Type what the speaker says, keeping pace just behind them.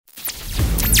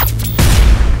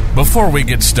Before we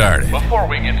get started,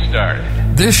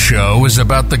 this show is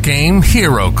about the game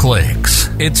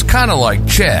HeroClix. It's kind of like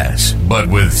chess, but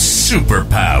with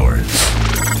superpowers.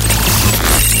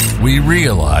 We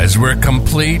realize we're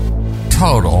complete,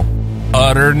 total,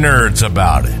 utter nerds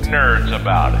about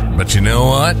it. But you know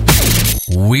what?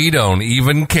 We don't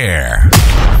even care.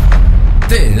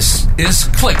 This is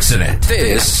Clixinit.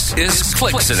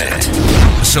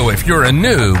 So if you're a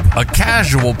noob, a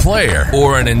casual player,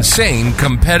 or an insane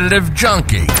competitive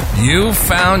junkie, you've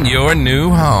found your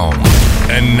new home.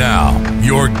 And now,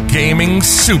 your gaming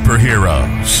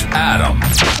superheroes, Adam,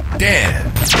 Dan,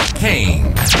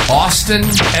 Kane, Austin,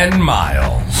 and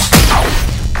Miles.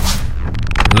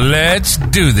 Let's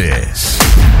do this.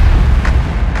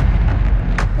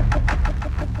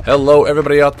 Hello,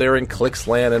 everybody out there in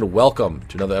Clixland, and welcome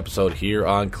to another episode here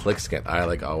on Clixkent. I,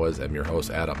 like always, am your host,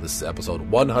 Adam. This is episode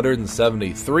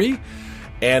 173,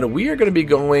 and we are going to be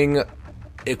going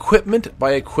equipment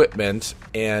by equipment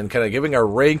and kind of giving our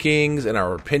rankings and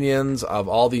our opinions of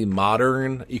all the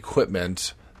modern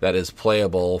equipment that is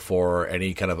playable for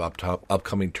any kind of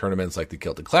upcoming tournaments like the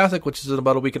Celtic Classic, which is in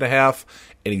about a week and a half,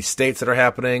 any states that are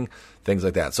happening, things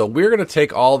like that. So we're going to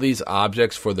take all these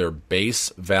objects for their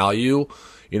base value.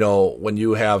 You know, when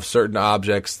you have certain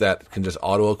objects that can just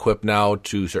auto-equip now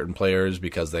to certain players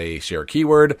because they share a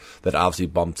keyword, that obviously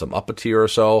bumps them up a tier or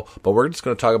so. But we're just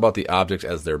going to talk about the objects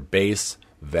as their base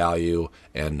value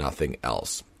and nothing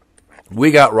else.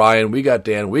 We got Ryan, we got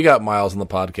Dan, we got Miles on the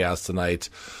podcast tonight.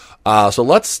 So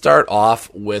let's start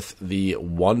off with the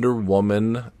Wonder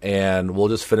Woman, and we'll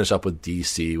just finish up with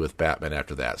DC with Batman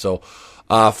after that. So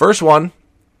first one,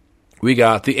 we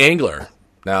got the Angler.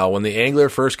 Now, when the Angler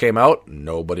first came out,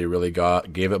 nobody really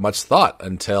gave it much thought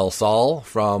until Saul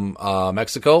from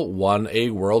Mexico won a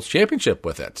World Championship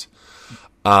with it.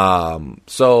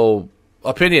 So,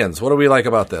 opinions. What do we like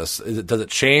about this? Does it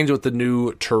change with the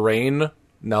new terrain,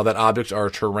 now that objects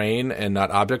are terrain and not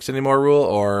objects anymore rule?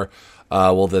 Or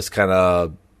will this kind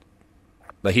of...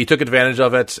 Like, he took advantage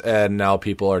of it, and now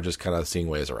people are just kind of seeing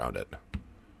ways around it?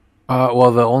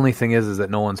 Well, the only thing is that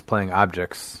no one's playing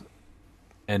objects.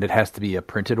 And it has to be a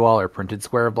printed wall or printed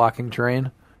square of blocking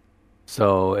terrain.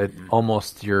 So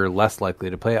you're less likely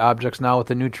to play objects now with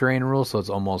the new terrain rule, so it's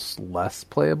almost less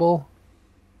playable.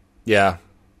 Yeah.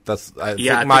 I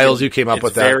think Miles, you came up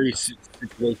with that.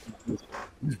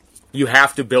 You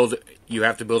have to build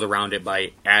around it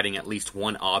by adding at least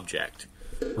one object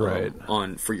right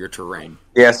for your terrain.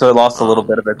 Yeah, so it lost a little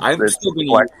bit of its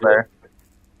flex there.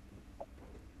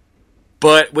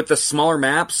 But with the smaller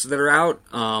maps that are out,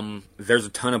 there's a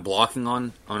ton of blocking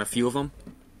on a few of them.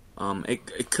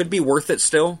 It could be worth it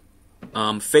still.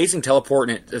 Phasing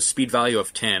teleport at a speed value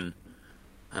of 10.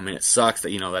 I mean, it sucks that,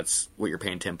 that's what you're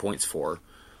paying 10 points for.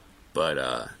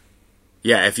 But,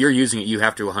 yeah, if you're using it, you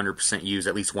have to 100% use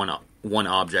at least one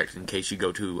object in case you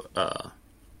go to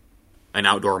an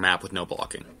outdoor map with no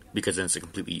blocking, because then it's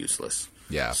completely useless.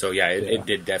 Yeah. So, yeah, it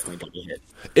did definitely get a hit.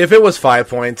 If it was 5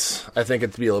 points, I think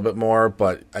it'd be a little bit more,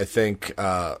 but I think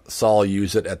Saul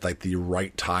used it at the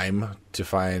right time to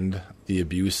find the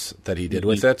abuse that he did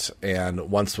with it.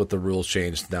 And once with the rules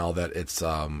changed, now that it's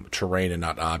terrain and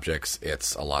not objects,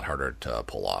 it's a lot harder to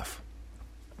pull off.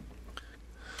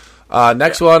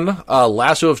 Next one,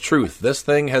 Lasso of Truth. This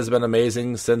thing has been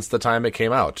amazing since the time it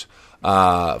came out.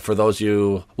 For those of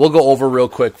you, we'll go over real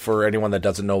quick for anyone that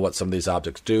doesn't know what some of these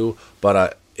objects do,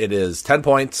 but it is 10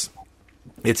 points.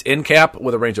 It's in cap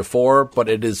with a range of 4, but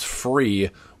it is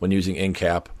free when using in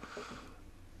cap.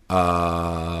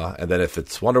 And then if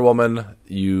it's Wonder Woman,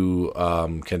 you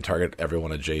can target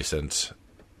everyone adjacent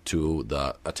to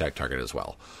the attack target as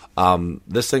well.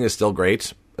 This thing is still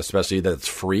great, especially that it's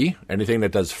free. Anything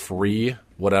that does free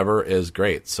whatever is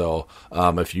great. So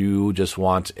if you just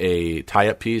want a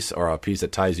tie-up piece or a piece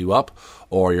that ties you up,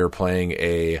 or you're playing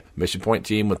a mission point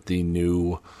team with the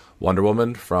new Wonder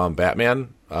Woman from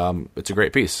Batman, it's a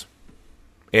great piece.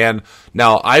 And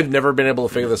now, I've never been able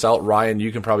to figure this out. Ryan,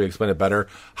 you can probably explain it better.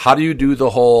 How do you do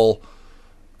the whole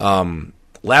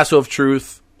Lasso of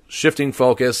Truth, shifting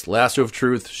focus, Lasso of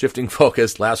Truth, shifting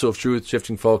focus, Lasso of Truth,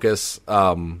 shifting focus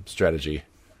strategy?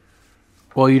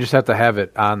 Well, you just have to have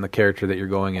it on the character that you're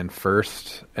going in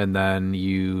first, and then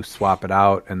you swap it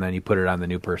out, and then you put it on the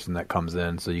new person that comes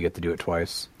in, so you get to do it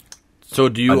twice. So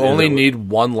do you only need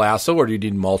one lasso, or do you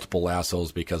need multiple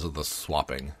lassos because of the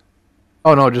swapping?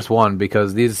 Oh, no, just one,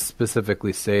 because these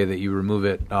specifically say that you remove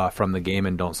it from the game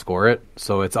and don't score it,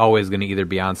 so it's always going to either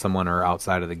be on someone or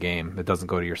outside of the game. It doesn't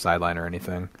go to your sideline or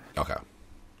anything. Okay.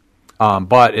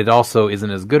 But it also isn't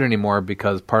as good anymore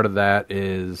because part of that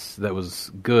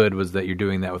was good was that you're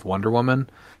doing that with Wonder Woman.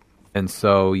 And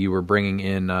so you were bringing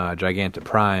in Gigantic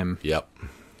Prime. Yep.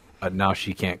 But now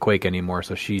she can't Quake anymore,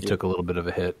 so she took a little bit of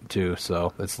a hit too.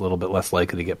 So it's a little bit less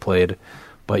likely to get played.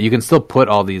 But you can still put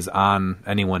all these on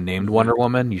anyone named Wonder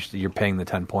Woman. You're paying the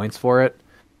 10 points for it.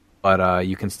 But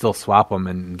you can still swap them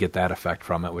and get that effect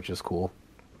from it, which is cool.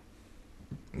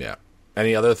 Yeah.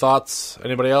 Any other thoughts?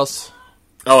 Anybody else?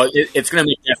 Oh, it's going to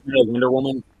make Death Metal Wonder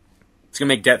Woman. It's going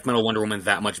to make Death Metal Wonder Woman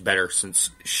that much better since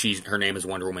her name is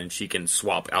Wonder Woman and she can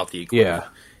swap out the equipment. Yeah.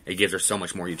 It gives her so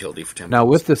much more utility for 10 Now,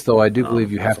 points. with this, though, I do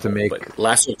believe you have to make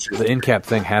the in-cap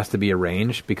thing has to be a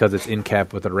range because it's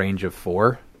in-cap with a range of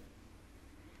 4.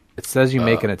 It says you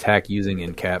make an attack using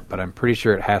in-cap, but I'm pretty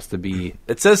sure it has to be...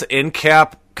 It says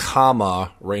in-cap,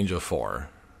 comma, range of 4.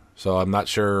 So I'm not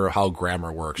sure how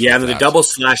grammar works. Yeah, the double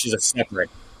slash is a separate.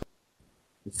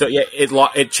 So yeah,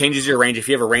 it changes your range. If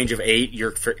you have a range of 8, your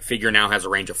figure now has a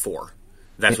range of 4.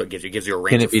 That's what it gives you. It gives you a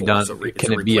range of 4.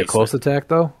 Can it be a close attack,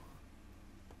 though?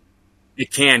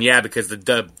 It can, yeah, because the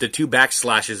 2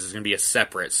 backslashes is going to be a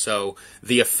separate. So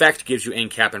the effect gives you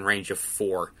in-cap and range of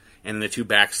 4, and the 2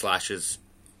 backslashes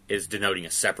is denoting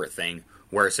a separate thing,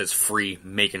 where it says free,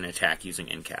 make an attack using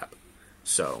in-cap.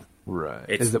 So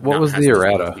right. What was the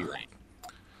errata? The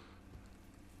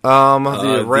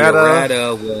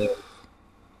errata.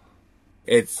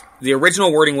 It's the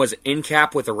original wording was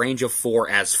in-cap with a range of 4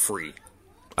 as free.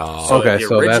 Okay,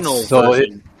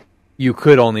 you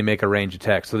could only make a range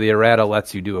attack. So the errata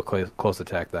lets you do a close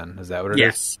attack then. Is that what it is?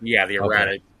 Yes. Yeah, the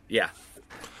errata. Okay. Yeah.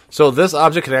 So this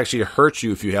object can actually hurt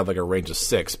you if you have like a range of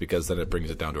 6 because then it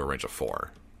brings it down to a range of 4.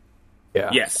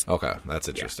 Yeah. Yes. Okay, that's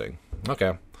interesting. Yeah.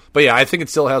 Okay. But yeah, I think it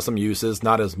still has some uses,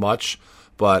 not as much,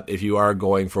 but if you are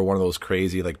going for one of those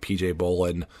crazy like PJ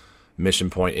Bolin mission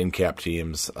point in-cap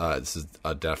teams, this is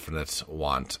a definite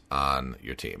want on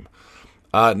your team.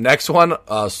 Next one,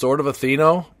 Sword of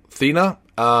Athena.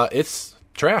 It's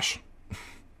trash.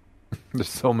 There's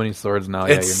so many swords now.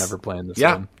 You're never playing this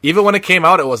one. Even when it came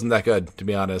out, it wasn't that good, to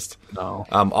be honest. No.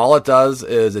 All it does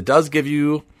is it does give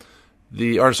you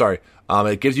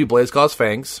it gives you Blaze Claw's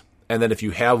Fangs, and then if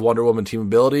you have Wonder Woman team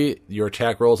ability, your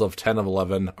attack rolls of 10 of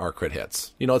 11 are crit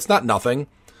hits. You know, it's not nothing,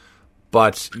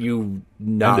 but you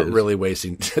not really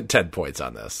wasting 10 points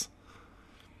on this.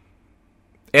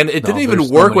 And it didn't even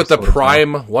work with the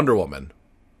Prime Wonder Woman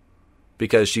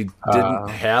because she didn't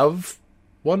have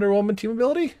Wonder Woman team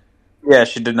ability. Yeah,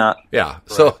 she did not. Yeah,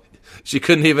 so she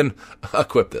couldn't even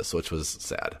equip this, which was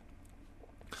sad.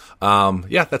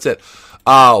 That's it.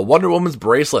 Wonder Woman's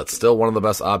bracelet, still one of the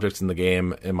best objects in the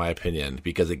game, in my opinion,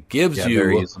 because it gives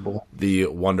you the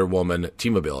Wonder Woman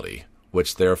team ability,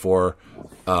 which therefore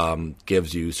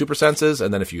gives you super senses,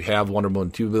 and then if you have Wonder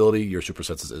Woman team ability, your super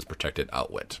senses is protected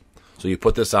outwit. So you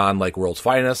put this on like World's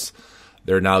Finest.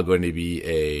 They're now going to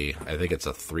be I think it's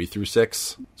a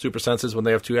 3-6 super senses when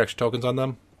they have 2 extra tokens on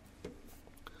them.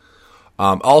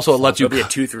 Also, it lets you be a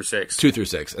 2-6,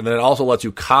 2-6, and then it also lets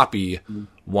you copy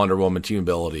Wonder Woman team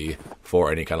ability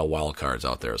for any kind of wild cards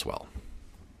out there as well.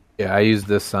 Yeah, I used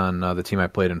this on the team I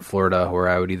played in Florida, where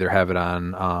I would either have it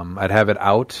on, I'd have it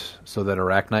out so that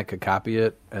Arachnite could copy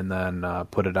it, and then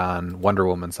put it on Wonder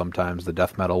Woman sometimes, the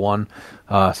Death Metal one,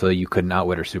 so you couldn't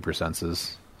outwit her super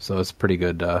senses. So it's pretty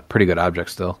good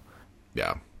object still.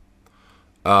 Yeah.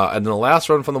 And then the last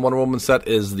one from the Wonder Woman set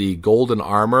is the Golden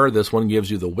Armor. This one gives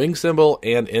you the wing symbol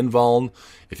and invuln.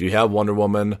 If you have Wonder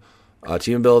Woman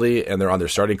team ability and they're on their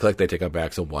starting click, they take a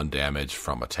max of 1 damage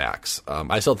from attacks.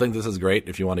 I still think this is great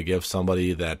if you want to give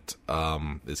somebody that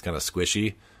is kind of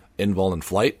squishy invuln and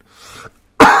flight.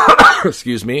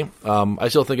 Excuse me. I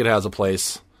still think it has a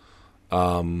place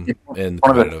in competitive.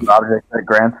 One of the objects that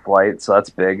grants flight, so that's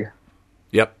big.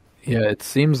 Yep. Yeah, it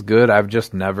seems good. I've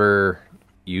just never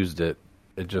used it.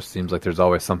 It just seems like there's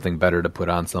always something better to put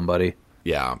on somebody.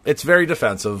 Yeah, it's very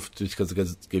defensive just because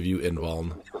it gives you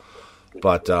invuln.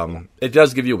 But it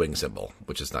does give you a wing symbol,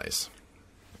 which is nice.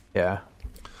 Yeah.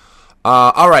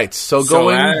 All right, so go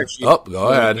ahead.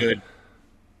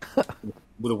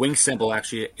 The wing symbol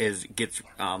actually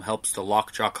helps the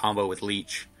lockjaw combo with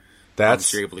Leech.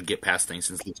 That's you're able to get past things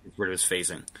since Leech gets rid of his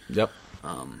phasing. Yep.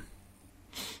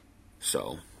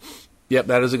 So. Yep,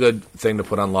 that is a good thing to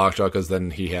put on Lockjaw because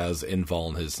then he has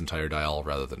invuln his entire dial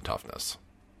rather than toughness.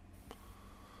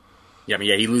 Yeah,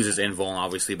 he loses invuln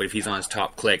obviously, but if he's on his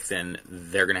top click, then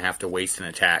they're going to have to waste an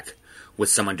attack with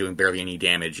someone doing barely any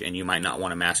damage, and you might not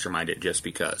want to mastermind it just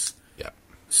because. Yeah.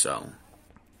 So.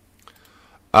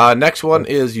 Next one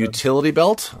is Utility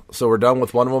Belt. So we're done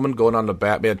with Wonder Woman, going on to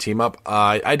Batman team up.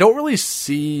 I don't really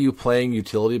see you playing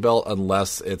Utility Belt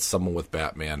unless it's someone with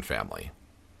Batman family.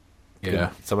 Yeah.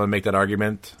 Can someone make that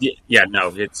argument? Yeah,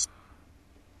 no, it's...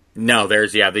 No,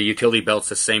 there's the utility belt's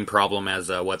the same problem as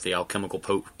the alchemical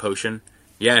potion.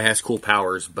 Yeah, it has cool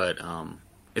powers, but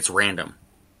it's random,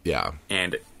 Yeah.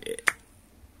 and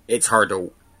it's hard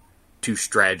to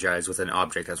strategize with an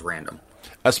object that's random.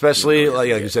 Especially, like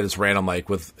you said, it's random. Like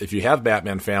if you have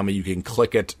Batman Family, you can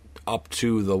click it up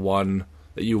to the one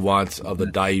that you want of the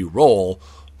die you roll.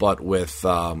 But with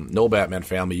no Batman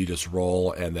Family, you just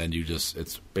roll, and then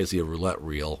it's basically a roulette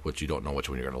reel, which you don't know which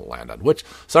one you're going to land on. Which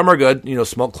some are good.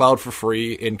 Smoke Cloud for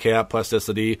free, in-cap,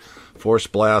 plasticity, Force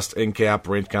Blast, in-cap,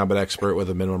 range combat expert with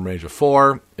a minimum range of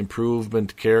 4,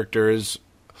 improvement characters,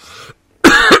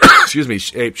 excuse me,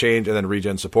 shape change, and then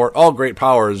regen support. All great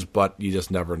powers, but you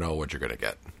just never know what you're going to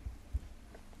get.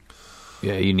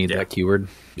 Yeah, you need that keyword.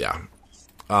 Yeah.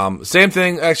 Same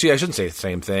thing. Actually, I shouldn't say the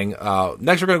same thing.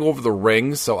 Next, we're going to go over the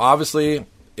rings. So, obviously,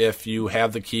 if you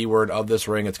have the keyword of this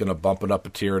ring, it's going to bump it up a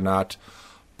tier or not.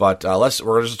 But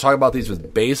we're just talking about these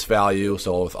with base value.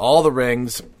 So, with all the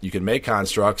rings, you can make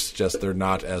constructs, just they're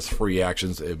not as free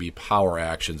actions. It would be power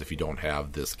actions if you don't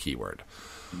have this keyword.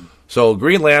 So,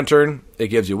 Green Lantern, it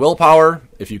gives you willpower.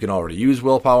 If you can already use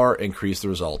willpower, increase the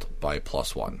result by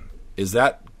 +1. Is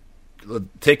that,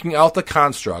 taking out the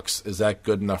constructs, is that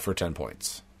good enough for 10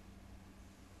 points?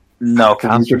 No,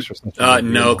 Constructs are such a big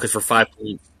No, deal. because for 5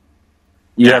 points,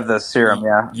 you have the serum,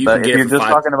 yeah. You But can if get you're for just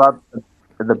 5 talking about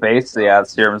the base, yeah, the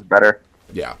serum's better.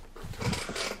 Yeah.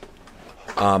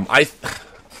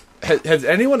 Has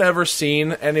anyone ever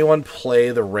seen anyone play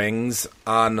the rings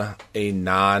on a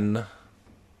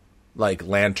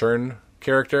lantern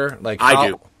character? I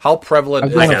do. How prevalent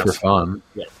I've is done it? it for fun.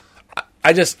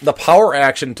 the power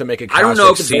action to make a I don't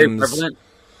know construct if it's very seems. prevalent.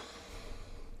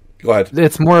 Go ahead.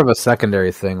 It's more of a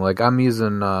secondary thing. Like I'm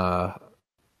using the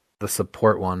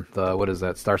support one. What is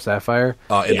that? Star Sapphire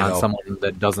Indigo. on someone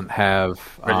that doesn't have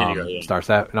Indigo, yeah. Star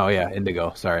Sapphire. No, yeah,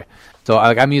 Indigo. Sorry. So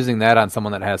I'm using that on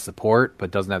someone that has support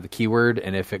but doesn't have the keyword.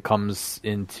 And if it comes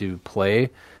into play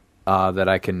that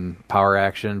I can power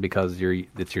action because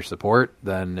it's your support,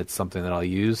 then it's something that I'll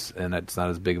use, and it's not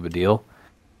as big of a deal.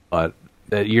 But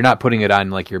you're not putting it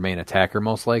on like your main attacker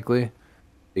most likely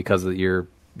because you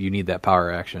need that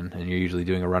power action, and you're usually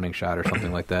doing a running shot or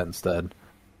something like that instead.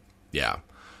 Yeah.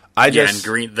 And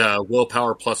green, the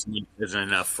willpower plus isn't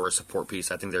enough for a support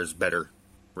piece. I think there's better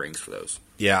rings for those.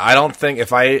 Yeah, I don't think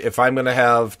if I'm going to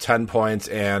have 10 points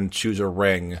and choose a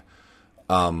ring,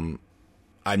 I'm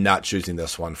not choosing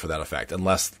this one for that effect,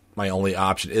 unless my only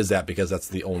option is that because that's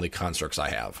the only constructs I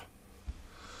have.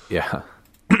 Yeah.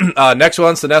 Next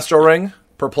one, Sinestro Ring.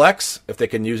 Perplex. If they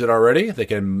can use it already, they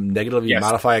can negatively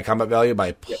modify a combat value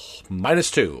by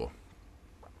 -2.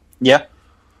 Yeah.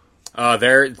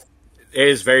 It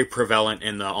is very prevalent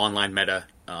in the online meta.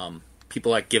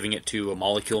 People like giving it to a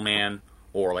Molecule Man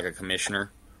or like a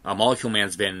Commissioner. Molecule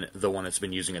Man's been the one that's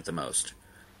been using it the most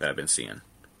that I've been seeing.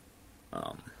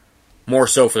 More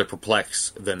so for the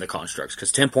Perplex than the Constructs,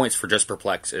 because 10 points for just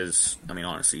Perplex is,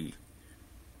 honestly,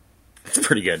 it's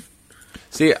pretty good.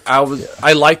 See,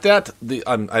 I like that.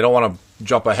 I don't want to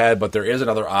jump ahead, but there is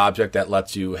another object that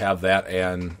lets you have that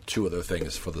and 2 other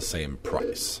things for the same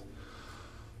price.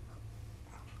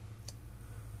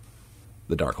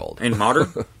 The Darkhold. In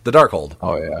Modern? The Darkhold.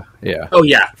 Oh yeah. Yeah. Oh,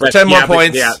 yeah. For 10 more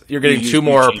points, you're getting 2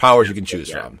 more powers you can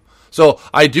choose from. So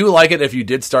I do like it if you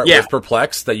did start with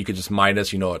Perplex, that you could just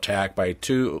minus, attack by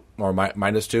 2 or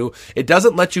 -2. It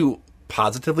doesn't let you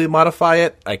positively modify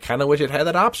it. I kind of wish it had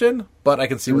that option, but I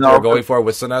can see what they're going for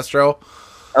with Sinestro.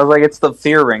 I was like, it's the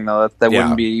fear ring, though. That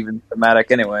wouldn't be even thematic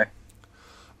anyway.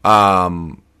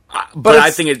 But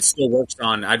I think it still works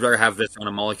on. I'd rather have this on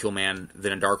a Molecule Man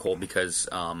than a Darkhold because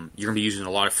you're going to be using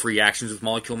a lot of free actions with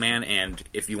Molecule Man, and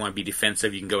if you want to be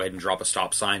defensive, you can go ahead and drop a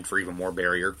stop sign for even more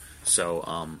barrier.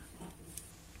 So,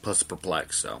 plus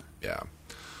Perplex. So yeah.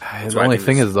 The only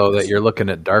thing is though that you're looking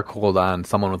at Darkhold on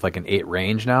someone with like an 8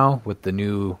 range now with the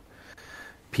new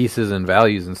pieces and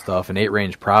values and stuff. An 8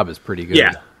 range prob is pretty good.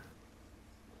 Yeah.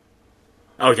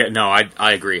 Okay. No,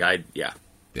 I agree.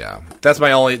 Yeah, that's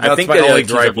my only. That's my only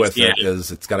gripe with it is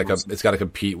it's got to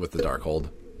compete with the Darkhold.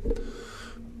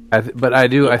 But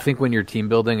I think when you're team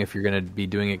building, if you're going to be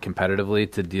doing it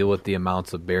competitively to deal with the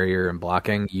amounts of barrier and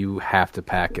blocking, you have to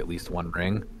pack at least 1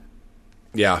 ring.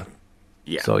 Yeah.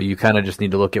 Yeah. So you kind of just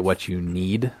need to look at what you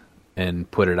need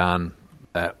and put it on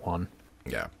that one.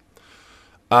 Yeah.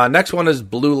 Next one is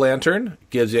Blue Lantern.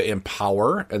 Gives you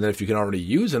Empower, and then if you can already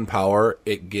use Empower,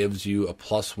 it gives you a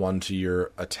 +1 to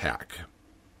your attack.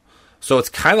 So it's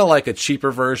kind of like a cheaper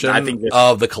version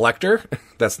of the Collector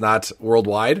that's not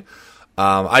worldwide.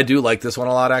 I do like this one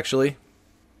a lot, actually.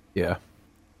 Yeah.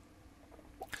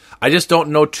 I just don't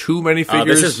know too many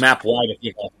figures. This is map wide if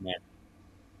you have man.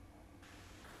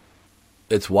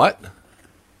 It's what?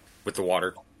 with the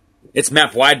water. It's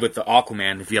map wide with the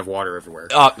Aquaman if you have water everywhere.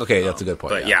 Okay, that's a good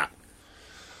point. But yeah.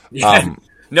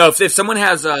 No, if someone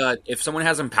has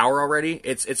Empower already,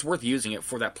 it's worth using it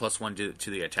for that +1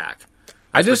 to the attack.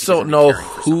 I just don't know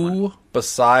who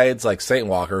besides like Saint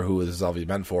Walker, who is obviously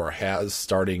meant for, has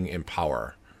starting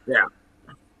Empower. Yeah.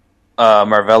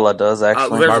 Marvella does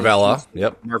actually. Marvella,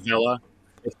 yep. Marvella.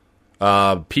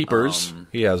 Peepers,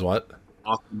 he has what?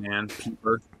 Aquaman,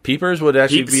 Peeper. Peepers would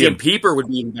actually be Peeper would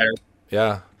be even better.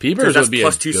 Yeah, Peepers would be a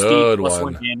 +2 good speed,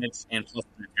 one. +1 damage, and +1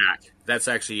 attack. That's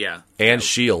actually and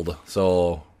shield.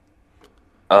 So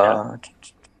Uh,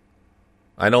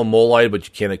 I know Moloid, but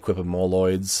you can't equip a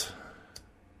Moloids.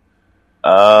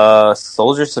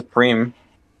 Soldier Supreme,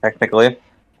 technically.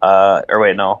 Or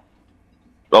wait, no.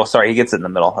 Oh, sorry, he gets it in the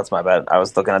middle. That's my bad. I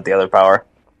was looking at the other power.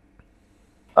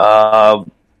 I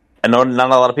know not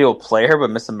a lot of people play her, but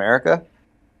Miss America,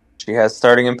 she has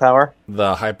starting in power.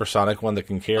 The hypersonic one that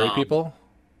can carry people.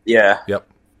 Yeah. Yep.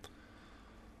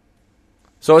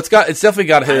 So it's definitely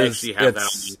got his.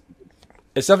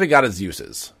 It's definitely got its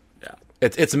uses. Yeah.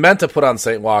 It's meant to put on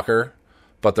Saint Walker,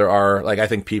 but there are I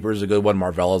think Peeper's is a good one.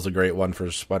 Marvella's a great one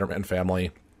for Spider-Man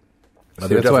family. So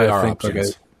there definitely are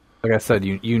options. Like I said,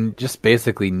 you just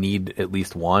basically need at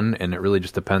least one, and it really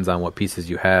just depends on what pieces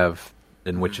you have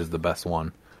and which is the best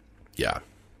one. Yeah.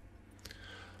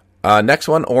 Next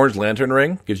one, Orange Lantern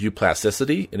Ring, gives you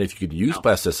plasticity, and if you can use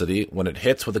plasticity, when it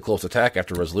hits with a close attack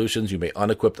after resolutions, you may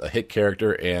unequip a hit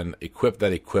character and equip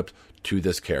that equipped to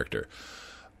this character.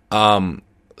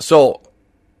 So,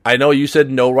 I know you said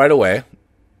no right away,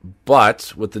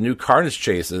 but with the new Carnage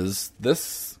chases,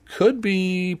 this could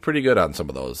be pretty good on some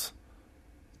of those.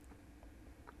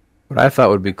 What I thought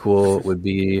would be cool would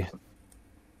be...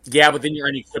 Yeah, but then you're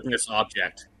unequipping this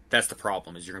object. That's the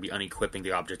problem, is you're going to be unequipping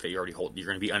the object that you already hold. You're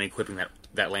going to be unequipping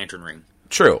that lantern ring.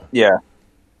 True. Yeah.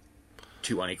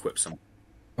 To unequip some.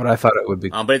 What I thought it would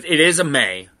be... But it is a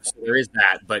May, so there is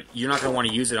that, but you're not going to want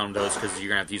to use it on those because you're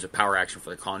going to have to use a power action for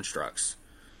the constructs.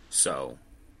 So,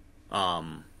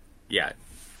 yeah.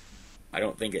 I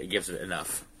don't think it gives it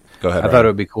enough. Go ahead, I thought it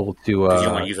would be cool to... you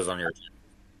don't want to use those on your...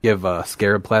 Give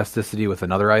Scarab plasticity with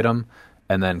another item,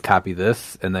 and then copy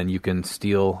this, and then you can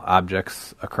steal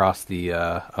objects across the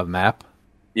a map.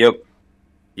 Yep.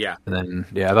 Yeah. And then,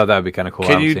 I thought that would be kind of cool. I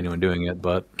don't see anyone doing it,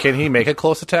 but... Can he make a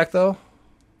close attack, though?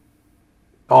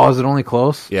 Oh, is it only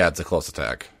close? Yeah, it's a close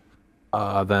attack.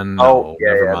 Then no,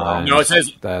 never mind. No, it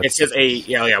says with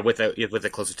a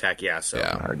close attack, yeah. So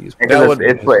it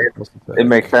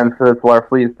makes sense for the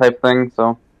Larfleeze type thing,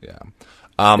 so... Yeah.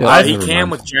 He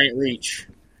can with Giant Reach.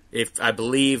 I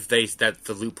believe that's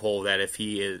the loophole that if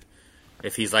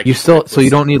he's like you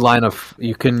don't need line of,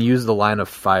 you can use the line of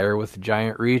fire with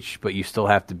Giant Reach, but you still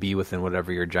have to be within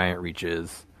whatever your Giant Reach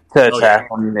is to attack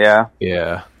him.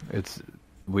 Yeah, it's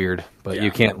weird, but you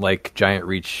can't Giant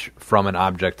Reach from an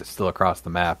object that's still across the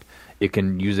map. You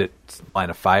can use it line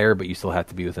of fire, but you still have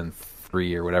to be within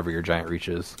 3 or whatever your Giant Reach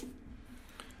is.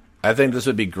 I think this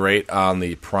would be great on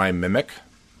the Prime Mimic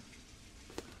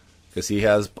because he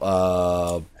has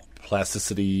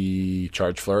plasticity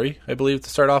charge flurry, I believe, to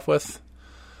start off with.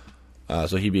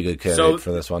 So he'd be a good candidate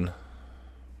for this one.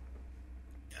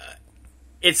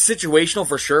 It's situational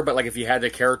for sure, but if you had a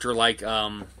character like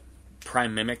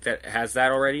Prime Mimic that has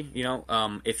that already,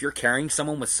 if you're carrying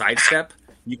someone with sidestep,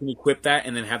 you can equip that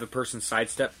and then have the person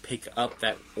sidestep pick up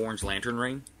that Orange Lantern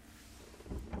Ring.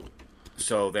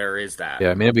 So there is that.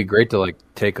 Yeah, I mean, it'd be great to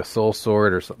take a soul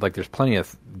sword or there's plenty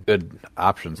of good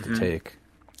options to take.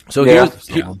 So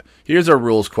here's a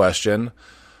rules question.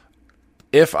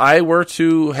 If I were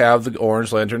to have the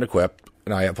Orange Lantern equipped,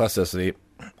 and I have plasticity,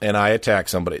 and I attack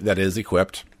somebody that is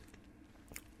equipped,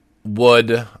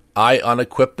 would I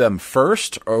unequip them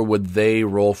first, or would they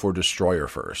roll for Destroyer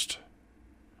first?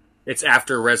 It's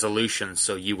after resolution,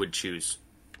 so you would choose.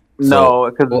 No,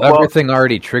 because everything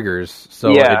already triggers,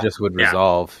 so it just would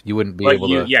resolve. You wouldn't be able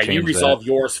to change you resolve that.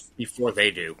 yours before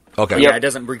they do. Okay. But it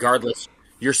doesn't, regardless,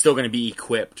 you're still going to be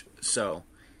equipped, so...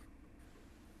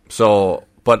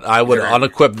 But I would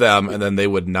unequip them, and then they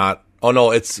would not... Oh, no,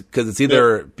 it's because it's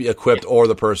either be equipped or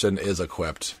the person is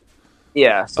equipped.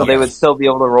 Yeah, so they would still be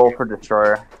able to roll for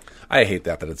Destroyer. I hate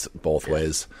that it's both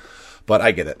ways, but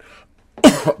I get it.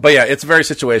 But yeah, it's very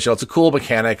situational. It's a cool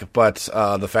mechanic, but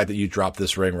the fact that you drop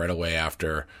this ring right away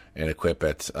after and equip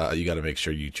it, you got to make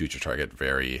sure you choose your target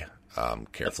very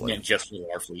carefully. That's just for the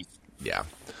Larfleeze. Yeah.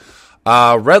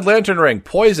 Red Lantern Ring,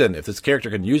 poison. If this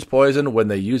character can use poison, when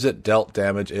they use it, dealt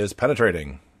damage is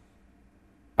penetrating.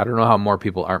 I don't know how more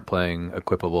people aren't playing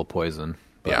equipable poison.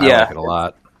 But Yeah. I like it a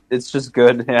lot. It's just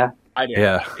good, yeah. I do.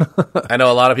 Yeah. I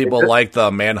know a lot of people like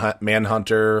the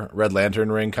Manhunter Red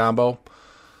Lantern ring combo.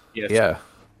 Yes. Yeah.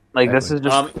 Like this is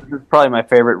probably my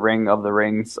favorite ring of the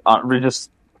rings. It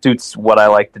just suits what I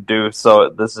like to do. So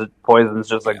Poison's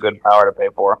just a good power to pay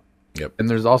for. Yep. And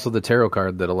there's also the tarot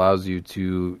card that allows you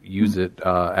to use it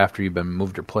after you've been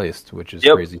moved or placed, which is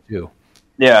crazy too.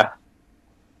 Yeah.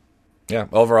 Yeah.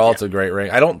 Overall, it's a great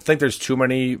ring. I don't think there's too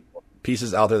many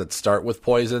pieces out there that start with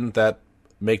poison that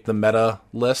make the meta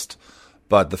list,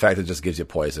 but the fact that it just gives you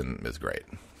poison is great.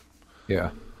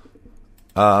 Yeah.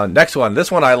 Next one.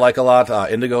 This one I like a lot.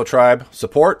 Indigo Tribe.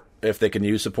 Support. If they can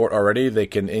use support already, they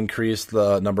can increase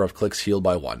the number of clicks healed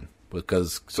by 1.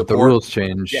 Because support, the rules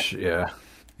change. Yeah.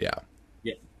 Yeah.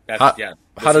 Yeah.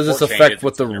 How does this affect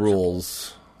with the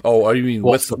rules? Oh, you mean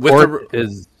with the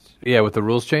with the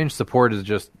rules change, support is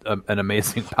just an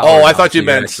amazing power. Oh, I thought you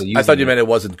meant it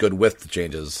wasn't good with the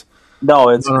changes. No,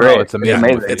 it's great. No, it's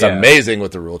amazing. It's amazing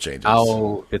with the rule changes.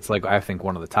 Oh, it's like I think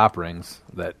one of the top rings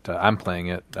that I'm playing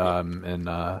it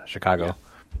in Chicago.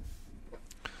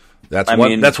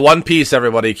 That's one piece.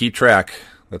 Everybody keep track.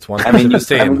 That's one.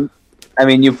 I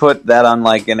mean, you put that on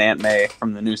like an Aunt May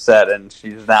from the new set, and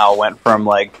she's now went from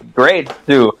like great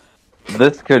to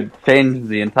this could change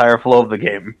the entire flow of the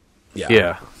game.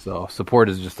 Yeah. So support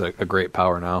is just a great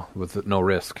power now with no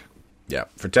risk. Yeah,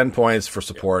 for 10 points for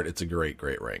support, it's a great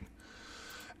ring.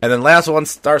 And then last one,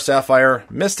 Star Sapphire,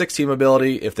 Mystic's team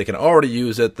ability. If they can already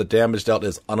use it, the damage dealt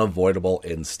is unavoidable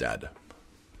instead.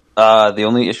 The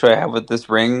only issue I have with this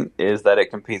ring is that it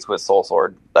competes with Soul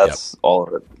Sword. That's all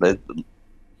of it.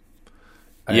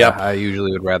 I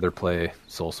usually would rather play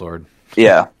Soul Sword.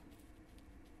 Yeah.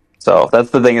 So that's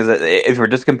the thing, is that if we're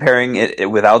just comparing it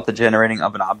without the generating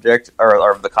of an object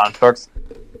or of the constructs,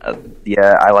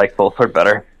 I like Soul Sword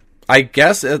better. I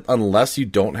guess unless you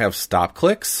don't have stop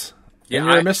clicks in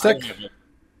your Mystic.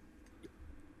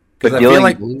 Because I feel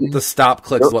like the stop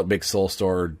clicks is what makes Soul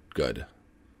Sword good.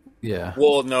 Yeah.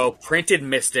 Well, no, printed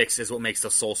Mystics is what makes the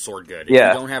Soul Sword good. If you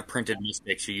don't have printed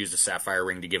Mystics, you use the Sapphire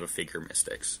Ring to give a figure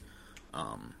Mystics.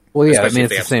 Well, yeah, I mean,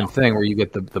 it's the same thing where you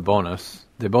get the bonus.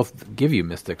 They both give you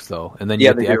Mystics, though, and then you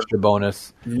get the extra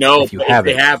bonus. No, if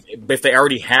they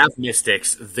already have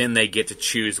Mystics, then they get to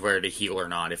choose whether to heal or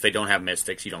not. If they don't have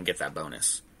Mystics, you don't get that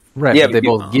bonus. Right, but they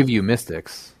both give you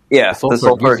Mystics. Yeah, the Soul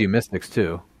Sword gives you Mystics,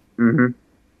 too. Mm-hmm.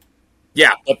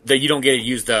 Yeah, but you don't get to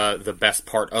use the best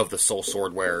part of the Soul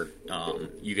Sword where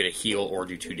you get a heal or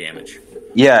do 2 damage.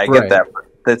 Yeah, I get that.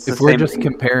 That's if we're just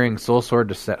comparing Soul Sword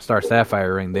to Star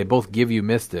Sapphire Ring, they both give you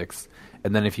Mystics,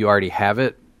 and then if you already have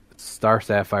it, Star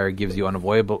Sapphire gives you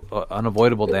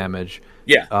unavoidable damage.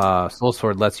 Yeah. Soul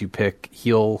Sword lets you pick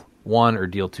heal 1 or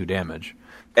deal 2 damage.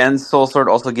 And Soul Sword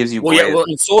also gives you.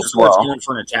 And Soul Sword's going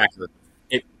for an attacker.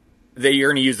 You're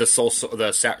going to use the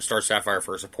Star Sapphire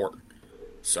for support.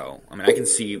 So I mean, I can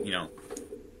see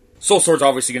Soul Sword's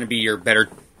obviously going to be your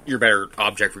better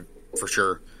object for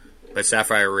sure. But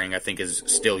Sapphire Ring, I think, is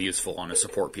still useful on a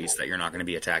support piece that you're not going to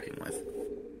be attacking with.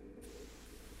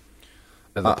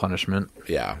 As a punishment.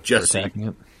 Yeah. Just attacking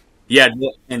it. Yeah,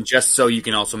 and just so you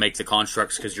can also make the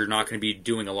constructs, because you're not going to be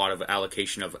doing a lot of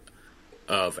allocation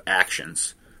of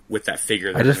actions with that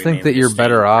figure. I just think that you're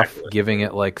better off giving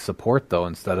it like support, though,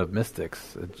 instead of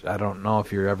Mystics. I don't know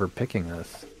if you're ever picking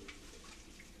this.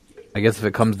 I guess if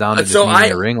it comes down to just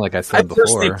needing a ring, like I said before.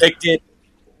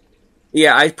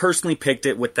 I personally picked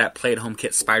it with that play-at-home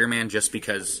kit Spider-Man just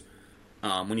because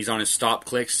when he's on his stop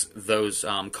clicks, those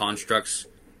constructs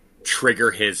trigger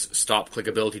his stop click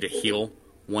ability to heal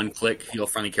 1 click, heal a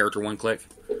friendly character 1 click.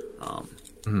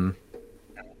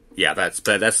 Yeah,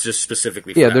 that's just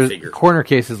specifically for that there's figure. Corner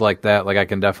cases like that, like I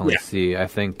can definitely see. I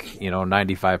think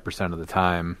 95% of the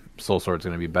time, Soul Sword's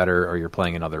going to be better, or you're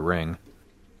playing another ring.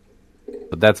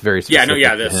 But that's very specific.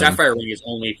 The Sapphire Ring is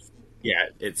only.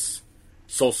 It's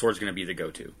Soul Sword's going to be the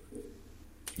go-to.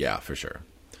 Yeah, for sure.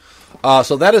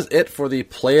 So that is it for the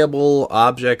playable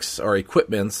objects or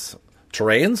equipments.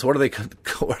 Terrains? What are they?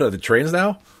 What are the terrains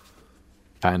now?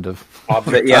 Kind of.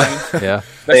 Yeah.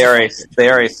 They are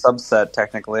a subset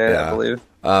technically, I believe.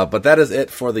 But that is it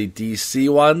for the DC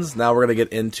ones. Now we're going to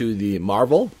get into the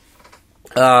Marvel.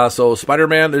 So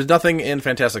Spider-Man, there's nothing in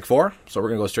Fantastic Four, so we're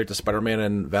going to go straight to Spider-Man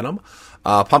and Venom.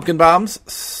 Pumpkin Bombs,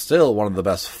 still one of the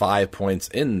best 5 points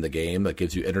in the game that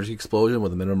gives you energy explosion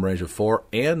with a minimum range of 4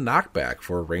 and knockback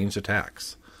for ranged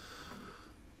attacks.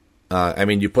 I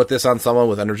mean, you put this on someone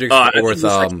with energy with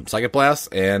Psychic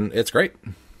Blast, and it's great.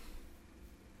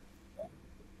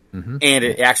 Mm-hmm. And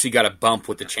it actually got a bump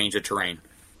with the change of terrain.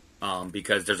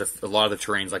 Because there's a lot of the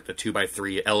terrains, like the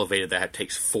 2x3 elevated, that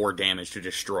takes 4 damage to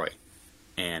destroy.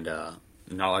 And not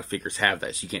a lot of figures have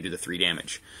that, so you can't do the 3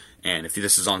 damage. And if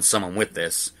this is on someone with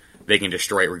this, they can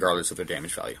destroy it regardless of their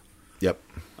damage value. Yep.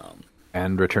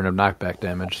 And return of knockback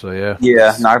damage. So yeah,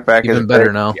 Yeah, knockback even is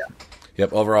better now. Yeah.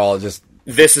 Yep. Overall, just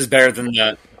This is better than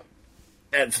the.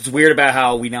 It's weird about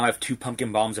how we now have 2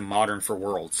 pumpkin bombs in Modern for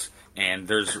Worlds, and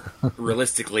there's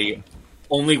realistically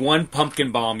only one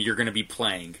pumpkin bomb you're going to be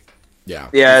playing. yeah.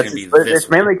 Yeah, It's gonna be this it's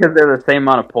mainly because they're the same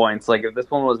amount of points. Like, if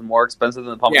this one was more expensive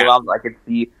than the pumpkin Yeah. bombs, I could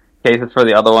see cases for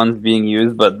the other ones being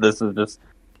used, but this is just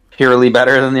purely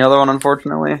better than the other one,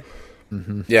 unfortunately.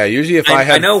 Yeah. Usually, if I I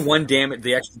had know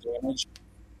the extra damage,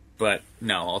 but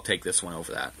no, I'll take this one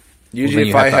over that.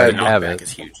 usually Well, if then I you had have to have Knockback it.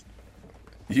 is huge.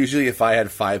 usually if I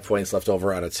had 5 points left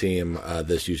over on a team,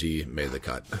 this usually made the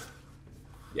cut.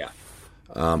 Yeah.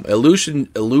 Illusion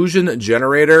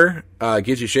generator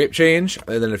gives you shape change,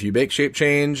 and then if you make shape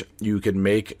change, you can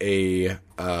make a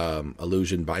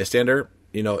illusion bystander.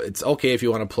 You know, it's okay if you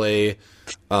want to play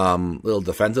a little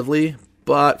defensively,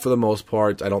 but for the most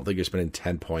part, I don't think you're spending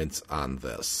 10 points on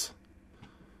this.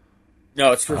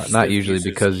 No, it's for Not usually,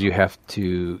 because you have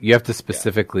to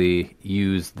specifically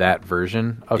use that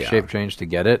version of Yeah. shape change to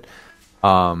get it.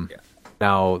 Now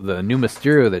the new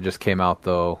Mysterio that just came out,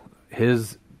 though,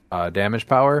 his damage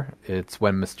power, it's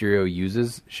when Mysterio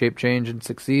uses shape change and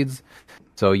succeeds.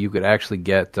 So you could actually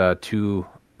get 2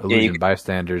 illusion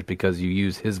bystanders because you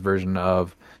use his version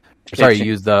of. Sorry, you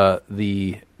use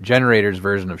the generator's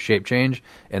version of shape change,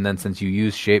 and then since you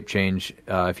use shape change,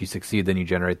 if you succeed, then you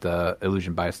generate the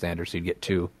illusion bystander, so you get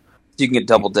 2. You can get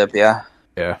double dip, yeah.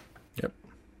 Yeah, Yep.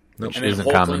 which And then isn't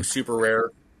Hulkling common. super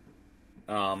rare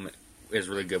is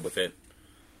really good with it,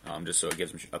 just so it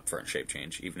gives him upfront shape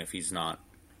change. Even if he's not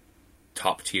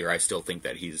top tier, I still think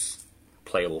that he's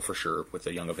playable for sure with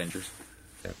the Young Avengers.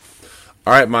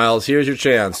 All right, Miles, here's your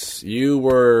chance. You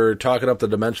were talking up the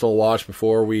dimensional watch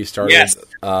before we started. Yes.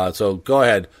 So go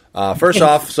ahead. First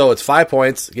off, so it's 5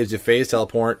 points. It gives you phase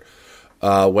teleport.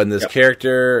 When this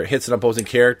character hits an opposing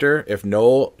character, if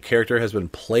no character has been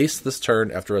placed this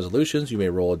turn after resolutions, you may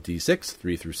roll a d6,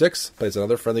 3 through 6. Place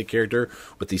another friendly character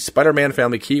with the Spider-Man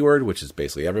family keyword, which is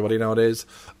basically everybody nowadays,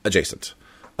 adjacent.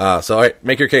 So all right,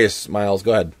 make your case, Miles.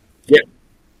 Go ahead. Yeah.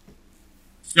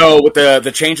 So with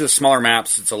the change to the smaller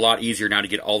maps, it's a lot easier now to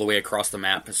get all the way across the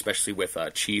map, especially with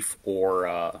Chief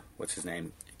or what's his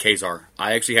name, Kazar.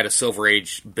 I actually had a Silver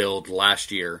Age build last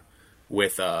year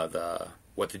with the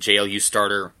JLU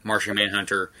starter, Martian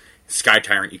Manhunter, Sky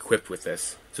Tyrant equipped with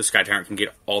this, so Sky Tyrant can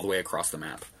get all the way across the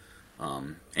map.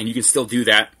 And you can still do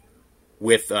that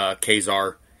with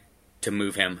Kazar to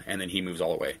move him, and then he moves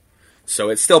all the way. So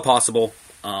it's still possible,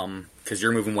 because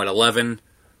you're moving, 11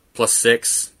 plus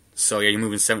 6, so yeah, you're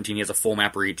moving 17, he has a full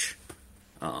map reach.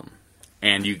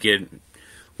 And you get,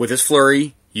 with his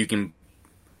flurry, you can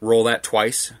roll that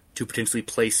twice to potentially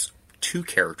place 2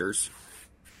 characters.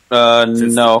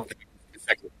 No.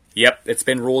 Yep, it's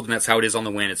been ruled, and that's how it is on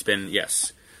the win. It's been,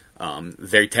 yes.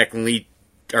 They technically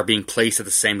are being placed at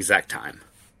the same exact time.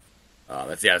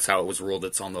 That's how it was ruled.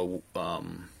 It's on the...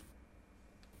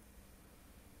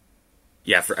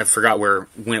 I forgot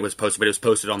when it was posted, but it was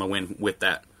posted on the win with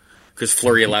that. Because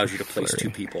Flurry allows you to place 2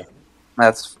 people.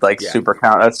 That's super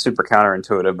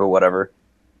counterintuitive, but whatever.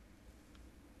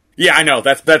 Yeah, I know.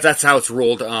 That's how it's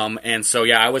ruled. And so,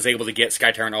 yeah, I was able to get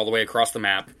Sky Tyrant all the way across the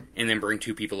map and then bring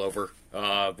 2 people over,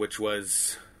 which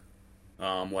was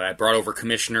I brought over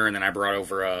Commissioner, and then I brought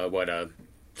over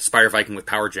Spider Viking with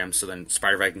Power Gems, so then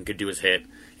Spider Viking could do his hit,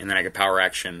 and then I could power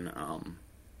action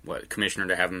Commissioner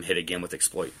to have him hit again with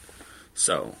Exploit.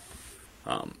 So,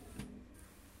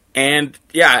 and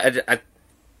yeah,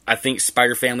 I think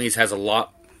Spider Families has a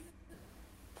lot.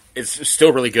 It's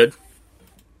still really good.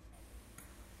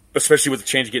 Especially with the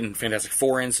change of getting Fantastic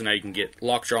Four in, so now you can get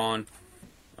Lockjaw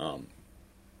on.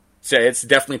 So it's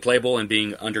definitely playable and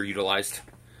being underutilized.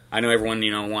 I know everyone,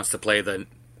 wants to play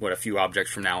a few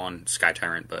objects from now on Sky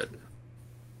Tyrant, but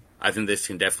I think this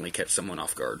can definitely catch someone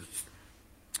off guard.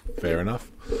 Fair enough.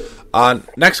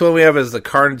 Next one we have is the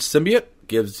Carnage Symbiote.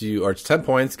 It's 10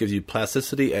 points, gives you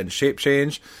plasticity and shape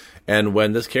change. And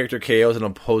when this character KOs an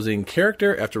opposing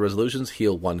character, after resolutions,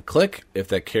 heal 1 click. If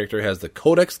that character has the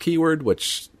Codex keyword,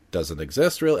 which doesn't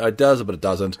exist really, it does, but it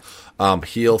doesn't,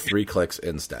 heal 3 clicks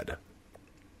instead.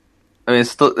 I mean,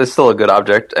 it's still a good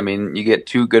object. I mean, you get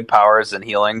 2 good powers and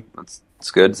healing.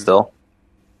 It's good still.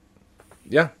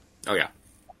 Yeah. Oh, yeah.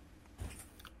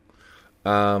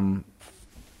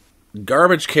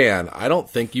 Garbage Can. I don't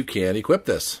think you can equip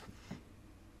this.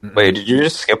 Wait, did you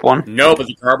just skip one? No, but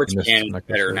the Garbage Missed Can is my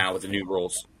better concern. now with the new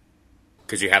rules.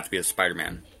 Because you have to be a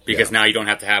Spider-Man. Because now you don't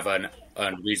have to have a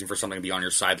reason for something to be on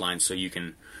your sideline, so you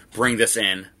can bring this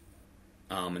in,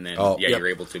 And then Oh, yep. you're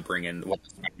able to bring in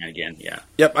Weapons of Spider-Man again. Yeah.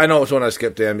 Yep, I know which one I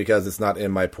skipped, Dan, because it's not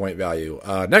in my point value.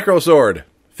 Necro Sword,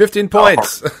 15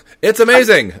 points. It's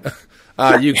amazing.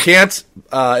 You can't.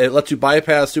 It lets you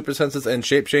bypass super senses and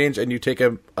shape change, and you take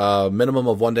a minimum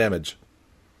of 1 damage.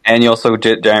 And you also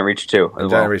get Giant Reach too. As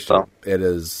Giant Reach, so. It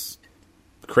is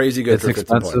crazy good It's for 15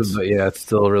 expensive, points. but yeah, it's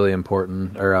still really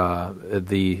important. Or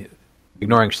the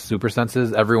ignoring super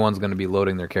senses, everyone's going to be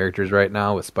loading their characters right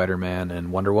now with Spider-Man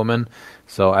and Wonder Woman.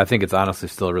 So I think it's honestly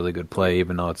still a really good play,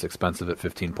 even though it's expensive at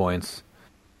 15 points.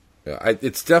 Yeah,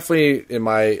 it's definitely, in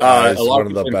my eyes, one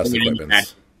of the best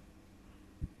equipments.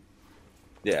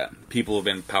 Yeah, people have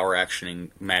been power actioning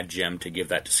Mad Gem to give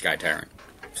that to Sky Tyrant.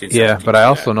 Yeah, but I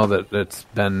also know that it's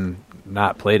been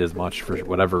not played as much for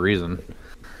whatever reason.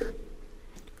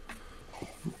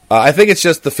 I think it's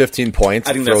just the 15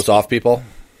 points that throws off people.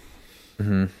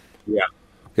 Mm-hmm. Yeah.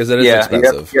 Because it is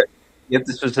expensive. You have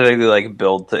to specifically like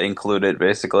build to include it,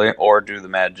 basically, or do the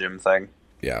Mad Gym thing.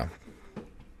 Yeah.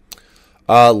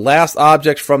 Last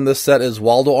object from this set is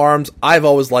Waldo Arms. I've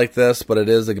always liked this, but it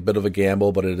is a bit of a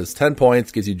gamble. But it is 10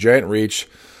 points, gives you Giant Reach.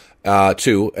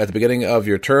 2. At the beginning of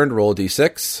your turn, roll a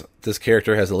d6. This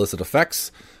character has illicit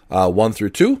effects. 1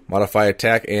 through 2, modify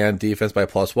attack and defense by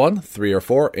 +1. 3 or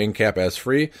 4, in cap as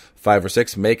free. 5 or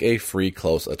 6, make a free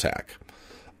close attack.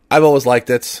 I've always liked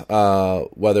it,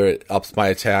 whether it ups my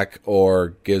attack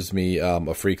or gives me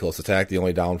a free close attack. The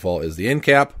only downfall is the in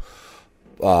cap.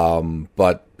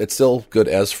 But it's still good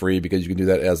as free because you can do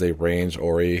that as a range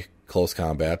or a close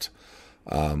combat.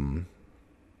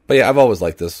 But yeah, I've always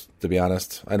liked this, to be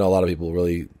honest. I know a lot of people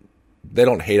really, they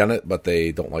don't hate on it, but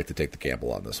they don't like to take the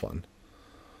gamble on this one.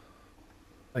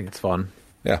 I think it's fun.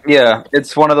 Yeah,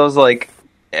 it's one of those, like,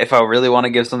 if I really want to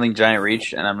give something Giant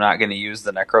Reach and I'm not going to use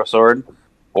the Necro Sword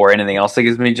or anything else that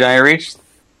gives me Giant Reach,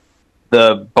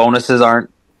 the bonuses aren't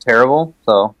terrible,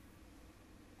 so...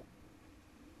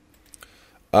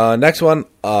 Next one,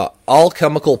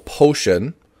 Alchemical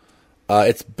Potion.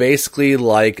 It's basically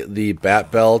like the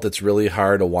Bat Belt. It's really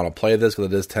hard to want to play this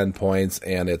because it is 10 points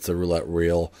and it's a roulette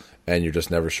wheel, and you're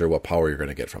just never sure what power you're going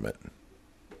to get from it.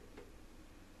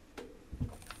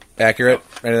 Accurate?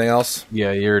 Anything else?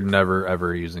 Yeah, you're never,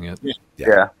 ever using it.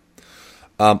 Yeah.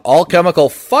 Alchemical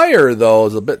Fire, though,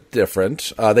 is a bit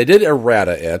different. They did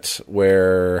errata it,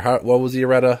 what was the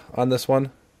errata on this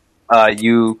one?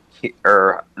 There's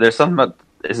something about,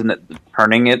 isn't it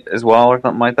turning it as well or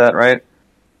something like that, right?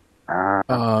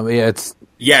 It's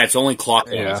only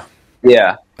clockwise.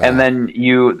 Yeah, and then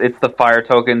it's the fire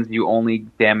tokens. You only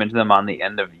damage them on the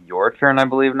end of your turn, I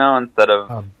believe now, instead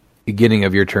of beginning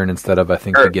of your turn instead of, I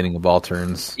think, beginning of all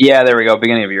turns. Yeah, there we go.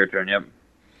 Beginning of your turn.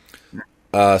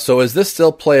 Yep. So is this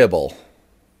still playable?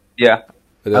 Yeah,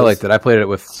 I liked it. I played it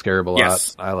with Scarab a lot.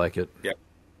 Yes. I like it. Yep.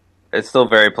 It's still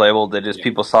very playable.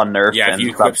 People saw nerf. Yeah, if and you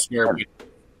equip Scarab.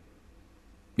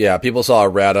 Yeah, people saw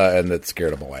errata and it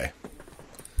scared them away.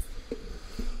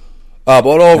 But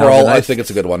overall, I think it's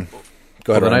a good one.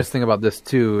 Go ahead. The nice thing about this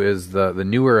too is the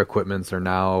newer equipments are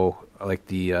now like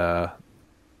the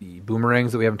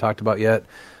boomerangs that we haven't talked about yet,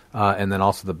 and then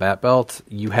also the Bat Belt.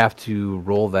 You have to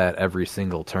roll that every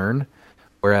single turn,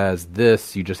 whereas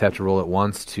this you just have to roll it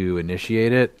once to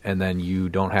initiate it, and then you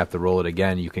don't have to roll it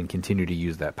again. You can continue to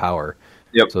use that power.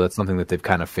 Yep. So that's something that they've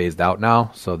kind of phased out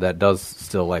now. So that does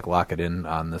still lock it in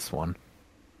on this one.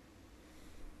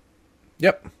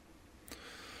 Yep.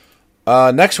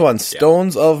 Next one,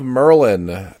 Stones of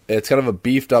Merlin. It's kind of a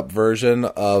beefed up version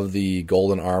of the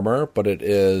Golden Armor, but it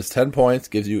is 10 points,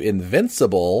 gives you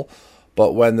Invincible,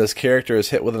 but when this character is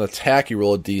hit with an attack, you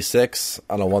roll a d6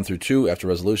 on a 1 through 2 after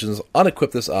resolutions.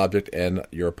 Unequip this object, and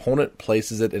your opponent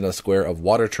places it in a square of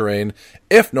water terrain.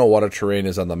 If no water terrain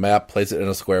is on the map, place it in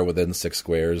a square within 6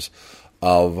 squares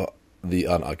of the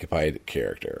unoccupied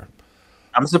character.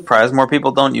 I'm surprised more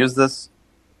people don't use this.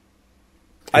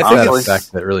 I think That's it's the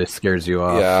fact that really scares you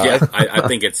off. Yeah, I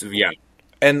think it's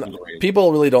And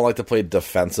people really don't like to play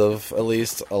defensive, at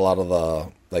least. A lot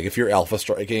of if you're alpha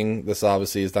striking, this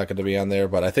obviously is not going to be on there,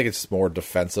 but I think it's more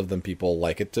defensive than people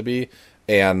like it to be,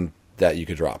 and that you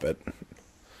could drop it.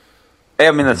 Hey,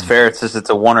 I mean, that's fair. It's just, it's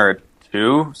a 1 or a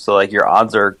 2, so, like, your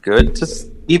odds are good to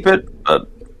keep it, but...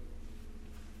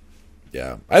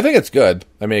 Yeah, I think it's good.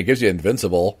 I mean, it gives you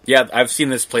Invincible. Yeah, I've seen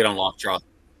this played on Lockjaw.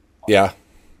 Yeah.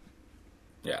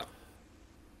 Yeah.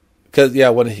 Because,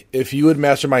 if you would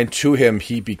mastermind to him,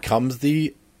 he becomes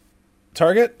the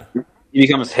target? He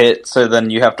becomes hit, so then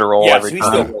you have to roll every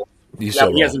time. He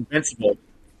has Invincible.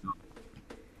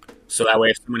 So that way,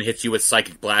 if someone hits you with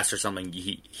Psychic Blast or something,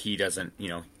 he doesn't,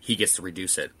 he gets to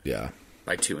reduce it. Yeah.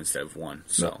 By 2 instead of 1.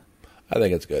 So I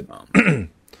think it's good.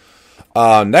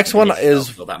 Next one is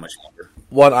feel that much longer.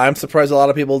 one I'm surprised a lot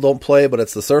of people don't play, but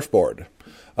it's the surfboard.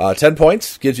 10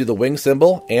 points gives you the wing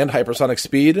symbol and hypersonic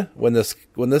speed. When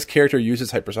this character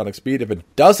uses hypersonic speed, if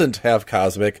it doesn't have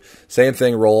cosmic, same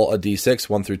thing. Roll a d6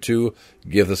 1 through 2.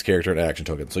 Give this character an action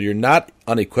token. So you're not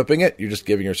unequipping it; you're just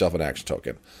giving yourself an action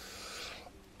token.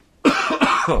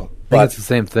 But it's the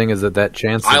same thing as that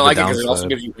chance. I like it because it also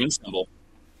gives you wing symbol.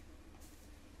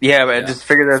 Yeah, but I just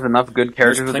figured there's enough good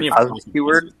characters with the cosmic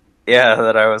keyword. Yeah,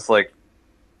 that I was like,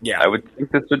 I would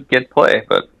think this would get play,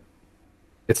 but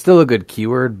it's still a good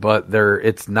keyword, but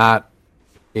it's not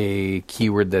a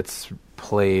keyword that's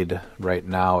played right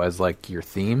now as like your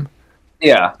theme.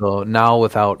 Yeah. So now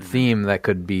without theme, that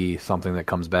could be something that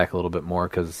comes back a little bit more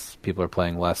because people are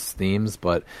playing less themes.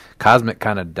 But Cosmic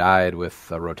kind of died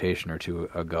with a rotation or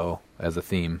two ago as a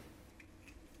theme.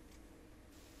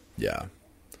 Yeah.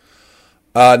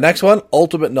 Next one,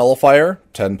 Ultimate Nullifier,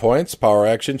 10 points. Power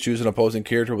action, choose an opposing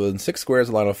character within 6 squares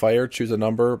of line of fire. Choose a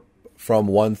number from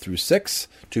 1 through 6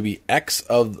 to be X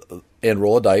and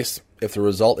roll a dice. If the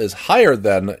result is higher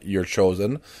than your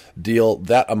chosen, deal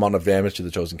that amount of damage to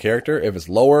the chosen character. If it's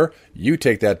lower, you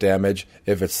take that damage.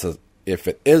 If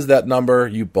it is that number,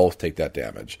 you both take that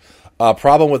damage.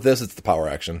 Problem with this, it's the power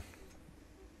action.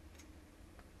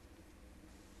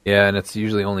 Yeah, and it's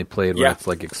usually only played where it's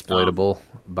like exploitable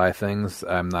by things.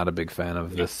 I'm not a big fan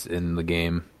of this in the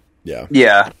game. Yeah.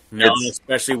 Yeah. No,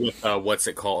 especially with what's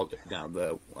it called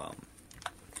now?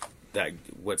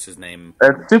 What's his name?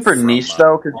 It's super niche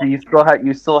though, because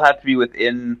you still have to be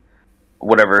within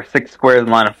whatever 6 squares in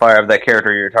line of fire of that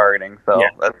character you're targeting. So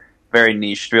that's very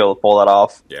niche to be able to pull that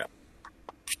off. Yeah.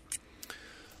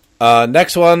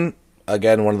 Next one,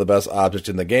 again, one of the best objects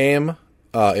in the game,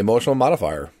 emotional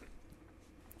modifier.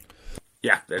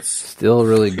 Yeah, that's still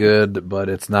really good, but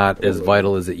it's not as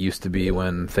vital as it used to be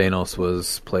when Thanos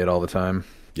was played all the time.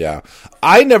 Yeah.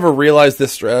 I never realized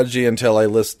this strategy until I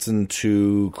listened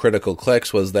to Critical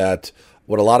Clicks, was that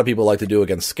what a lot of people like to do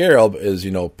against Scarab is,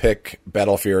 pick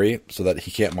Battle Fury so that he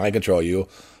can't mind control you,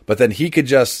 but then he could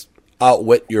just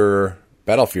outwit your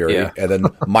Battle Fury and then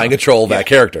mind control that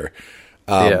character.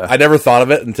 I never thought of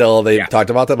it until they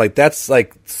talked about that. Like, that's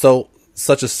like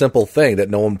such a simple thing that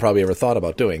no one probably ever thought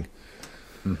about doing.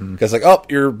 Because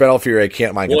your Battle Fury, I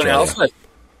can't mind control you.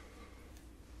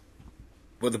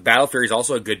 Well, the Battle Fury is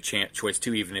also a good choice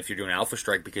too, even if you're doing Alpha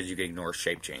Strike, because you can ignore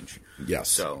shape change. Yes.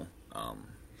 So,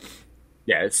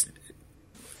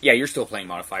 you're still playing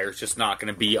modifier. It's just not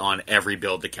going to be on every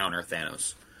build to counter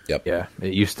Thanos. Yep. Yeah,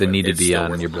 it used to need to be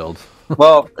on your build.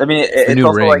 Well, I mean, it's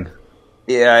also ring.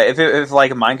 if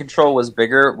like mind control was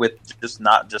bigger with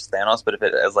not just Thanos, but if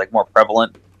it is like more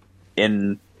prevalent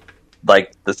in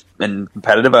like this in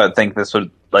competitive, I would think this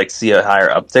would like see a higher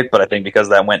uptick. But I think because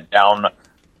that went down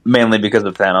mainly because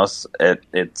of Thanos,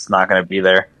 it's not going to be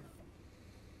there.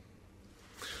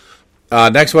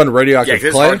 Next one, Radioactive Clay.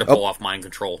 It's hard to pull off mind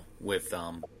control with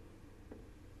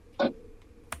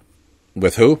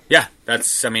With who? Yeah,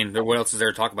 what else is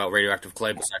there to talk about Radioactive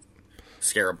Clay besides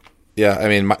Scarab? Yeah, I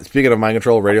mean, speaking of mind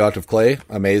control, Radioactive Clay,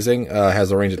 amazing,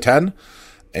 has a range of 10.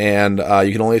 And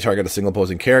you can only target a single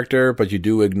opposing character, but you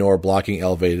do ignore blocking,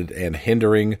 elevated, and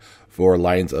hindering for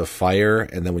lines of fire.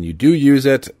 And then when you do use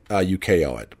it, you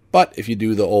KO it. But if you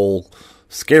do the old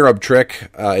Scarab trick,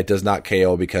 it does not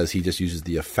KO because he just uses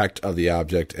the effect of the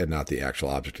object and not the actual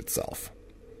object itself.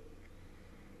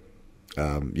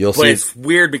 You'll see. It's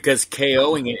weird because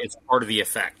KOing it is part of the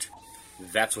effect.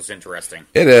 That's what's interesting.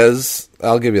 It is.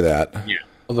 I'll give you that. Yeah.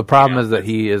 Well, the problem is that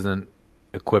he isn't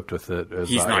equipped with it.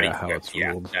 He's not how equipped. it's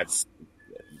ruled.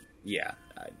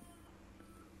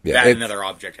 Another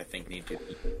object I think needs to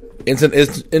be. It's an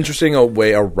interesting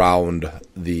way around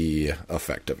the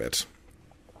effect of it.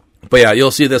 But yeah,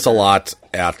 you'll see this a lot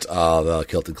at the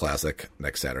Kilted Classic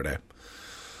next Saturday.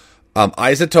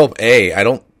 Isotope A, I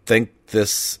don't think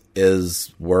this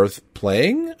is worth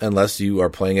playing unless you are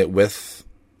playing it with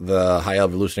the High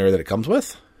Evolutionary that it comes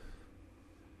with.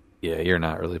 Yeah, you're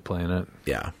not really playing it.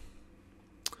 Yeah.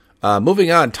 Moving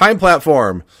on, Time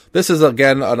Platform. This is,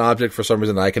 again, an object for some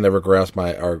reason I can never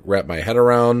wrap my head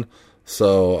around.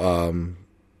 So,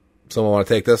 someone want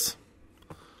to take this?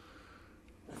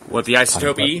 What, the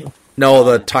Isotope E? No,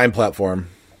 the Time Platform.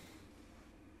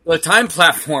 The Time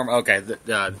Platform, okay.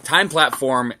 The Time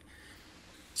Platform,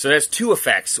 so there's two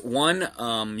effects. One,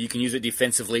 you can use it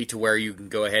defensively to where you can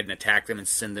go ahead and attack them and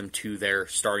send them to their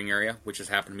starting area, which has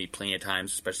happened to me plenty of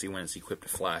times, especially when it's equipped to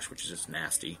Flash, which is just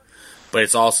nasty. But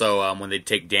it's also, when they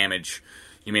take damage,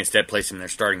 you may instead place them in their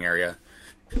starting area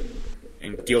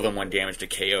and deal them 1 damage to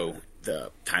KO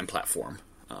the Time Platform.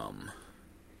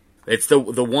 It's the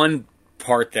one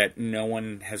part that no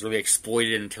one has really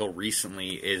exploited until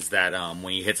recently is that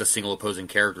when he hits a single opposing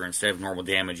character, instead of normal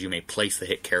damage, you may place the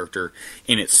hit character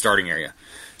in its starting area.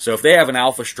 So if they have an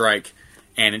Alpha Strike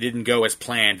and it didn't go as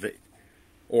planned,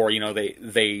 or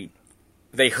they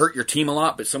hurt your team a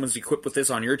lot, but someone's equipped with this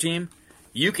on your team,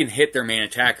 you can hit their main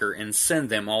attacker and send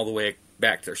them all the way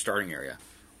back to their starting area,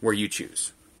 where you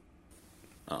choose.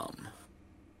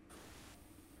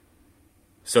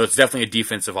 So it's definitely a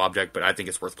defensive object, but I think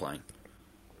it's worth playing.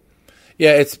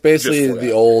 Yeah, it's basically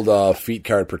the old feat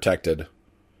card protected,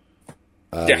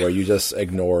 where you just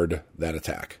ignored that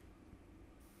attack.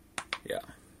 Yeah.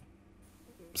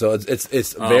 So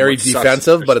it's very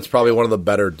defensive, but it's probably one of the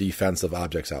better defensive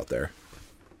objects out there.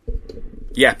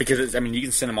 Yeah, because you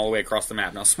can send them all the way across the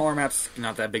map. Now, smaller maps,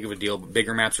 not that big of a deal, but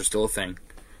bigger maps are still a thing.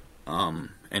 And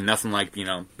nothing like,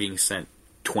 being sent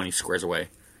 20 squares away.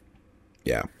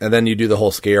 Yeah, and then you do the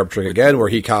whole Scarab trick again, where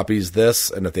he copies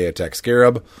this, and if they attack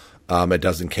Scarab, it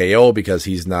doesn't KO because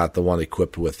he's not the one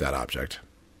equipped with that object.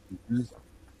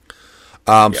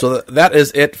 Mm-hmm. So that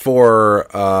is it for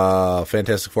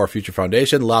Fantastic Four Future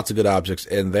Foundation. Lots of good objects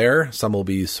in there. Some will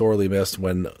be sorely missed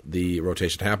when the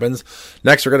rotation happens.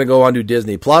 Next, we're going to go on to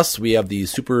Disney Plus. We have the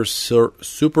Super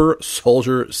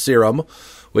Soldier Serum,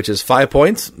 which is 5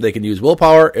 points. They can use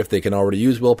willpower. If they can already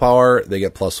use willpower, they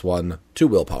get +1 to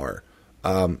willpower.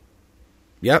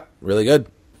 Really good.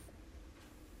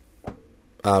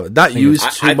 Not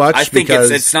used too much. I think because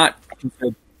it's not.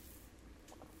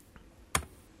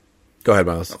 Go ahead,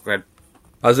 Miles. Oh, go ahead.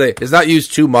 I was saying it's not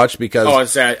used too much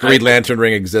because Green I Lantern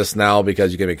Ring exists now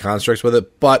because you can make constructs with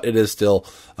it, but it is still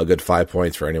a good 5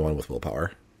 points for anyone with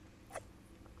willpower.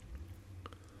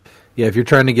 Yeah, if you're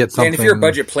trying to get something, and if you're a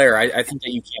budget player, I think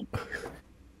that you can.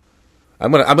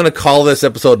 I'm gonna call this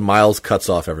episode "Miles Cuts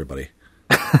Off Everybody."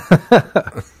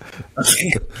 I'm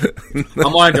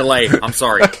on a delay. I'm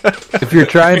sorry. If you're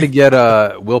trying to get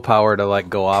willpower to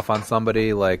go off on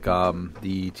somebody, like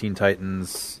the Teen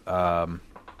Titans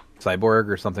Cyborg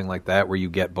or something like that, where you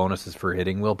get bonuses for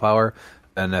hitting willpower,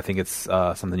 then I think it's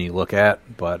something you look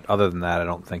at. But other than that, I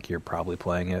don't think you're probably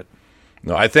playing it.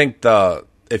 No, I think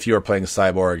if you are playing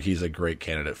Cyborg, he's a great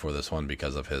candidate for this one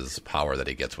because of his power that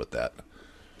he gets with that.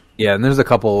 Yeah, and there's a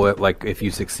couple, if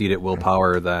you succeed at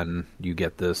willpower, then you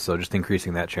get this, so just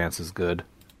increasing that chance is good.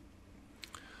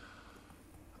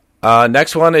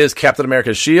 Next one is Captain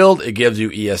America's Shield. It gives you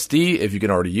ESD. If you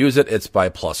can already use it, it's by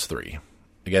 +3.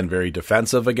 Again, very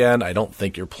defensive again. I don't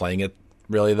think you're playing it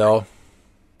really, though.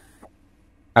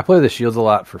 I play the shields a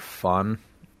lot for fun.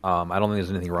 I don't think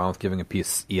there's anything wrong with giving a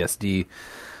piece ESD,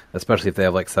 especially if they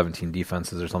have 17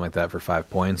 defenses or something like that for 5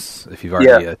 points, if you've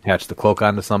already attached the cloak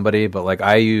onto somebody. But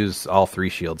I use all 3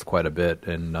 shields quite a bit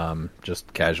in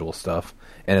just casual stuff.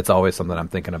 And it's always something I'm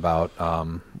thinking about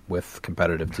with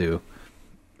competitive too.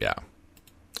 Yeah.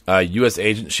 U.S.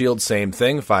 Agent Shield, same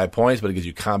thing, 5 points, but it gives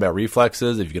you combat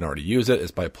reflexes. If you can already use it,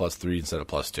 it's by +3 instead of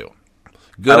 +2.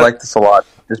 Good. I like this a lot,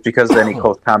 just because any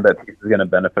close combat piece is going to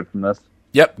benefit from this.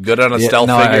 Yep, good on a stealth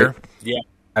figure.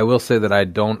 I will say that I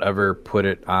don't ever put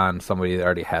it on somebody that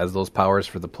already has those powers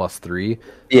for the +3.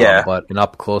 Yeah. But an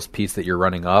up-close piece that you're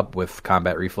running up with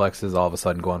combat reflexes, all of a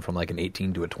sudden going from an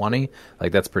 18 to a 20,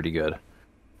 that's pretty good.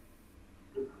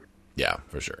 Yeah,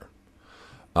 for sure.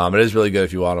 It is really good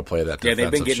if you want to play that defensive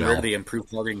they've been getting shell. rid of the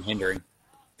improved targeting hindering.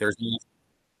 There's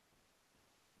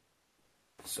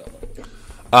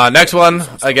next one,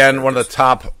 again, one of the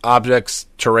top objects,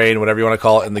 terrain, whatever you want to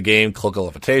call it in the game, Cloak of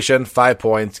Levitation, 5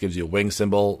 points, gives you a wing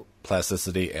symbol,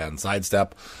 plasticity, and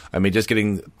sidestep. Just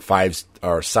getting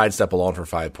sidestep alone for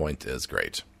 5 points is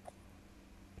great.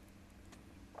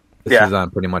 This is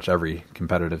on pretty much every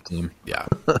competitive team. Yeah.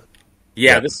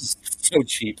 This is so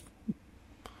cheap.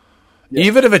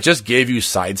 Even if it just gave you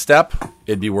sidestep,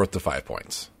 it'd be worth the 5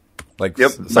 points.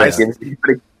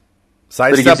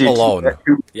 Sidestep alone.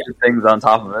 Two things on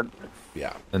top of it.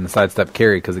 Yeah. And the sidestep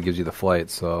carry because it gives you the flight,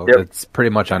 so it's pretty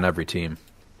much on every team.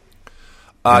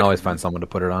 You can always find someone to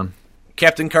put it on.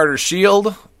 Captain Carter's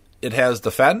Shield, it has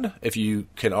Defend. If you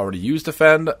can already use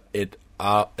Defend, it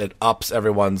ups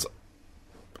everyone's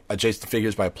adjacent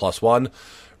figures by +1.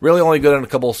 Really only good on a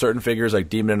couple of certain figures like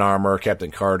Demon in Armor,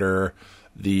 Captain Carter,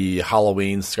 the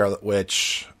Halloween Scarlet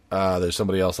Witch. There's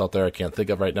somebody else out there I can't think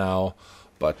of right now,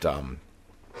 but the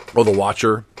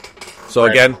Watcher. So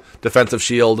again, defensive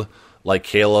shield like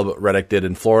Caleb Reddick did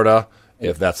in Florida,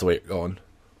 if that's the way you're going.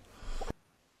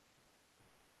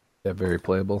 Yeah, very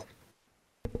playable.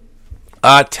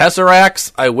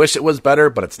 Tesseracts, I wish it was better,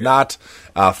 but it's not.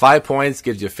 5 points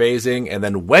gives you phasing, and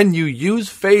then when you use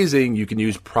phasing, you can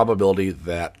use probability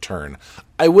that turn.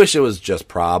 I wish it was just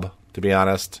prob, to be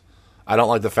honest. I don't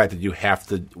like the fact that you have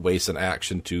to waste an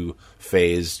action to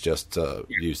phase just to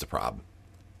use the prob.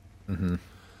 Mm-hmm.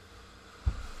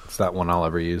 It's that one I'll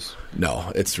ever use.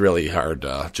 No, it's really hard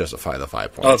to justify the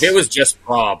 5 points. Oh, if it was just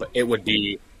prob, it would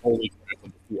be holy crap, it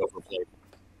would be overplayed.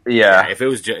 Yeah.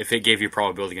 If it gave you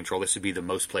probability control, this would be the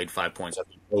most played 5 points I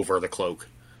think, over the cloak.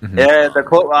 Mm-hmm. Yeah, the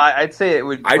cloak. I'd say it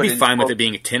would. I'd be fine with it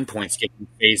being 10 points, getting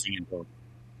phasing and both.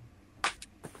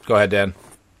 Go ahead, Dan.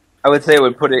 I would say it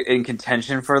would put it in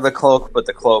contention for the cloak, but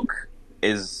the cloak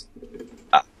is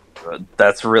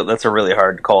that's a really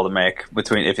hard call to make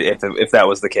between if that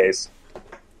was the case.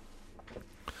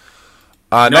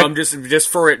 No, I'm just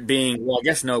for it being. Well, I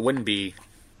guess no, it wouldn't be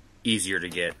easier to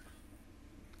get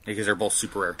because they're both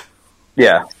super rare.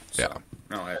 Yeah. Yeah.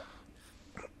 No,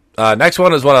 Next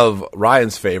one is one of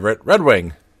Ryan's favorite, Red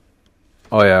Wing.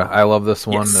 Oh yeah, I love this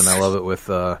one, Yes. and I love it with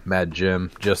Mad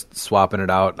Jim. Just swapping it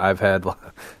out. I've had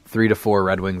 3 to 4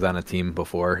 Red Wings on a team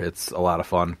before. It's a lot of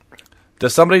fun.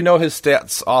 Does somebody know his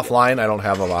stats offline? I don't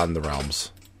have them on the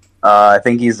realms. I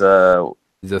think he's a.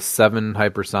 He's a 7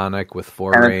 hypersonic with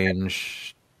 4 10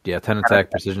 range. Yeah, 10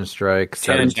 attack, precision strike,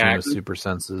 17 attack. with super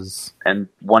senses, and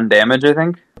 1 damage, I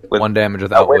think. With 1 damage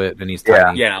with outwit. outwit, and he's Yeah.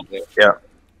 tiny. yeah. Yeah.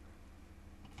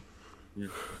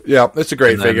 Yeah, it's a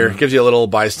great And then- figure. Gives you a little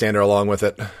bystander along with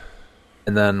it.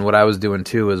 And then what I was doing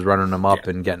too was running him up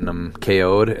and getting him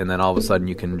KO'd, and then all of a sudden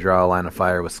you can draw a line of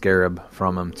fire with Scarab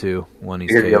from him too when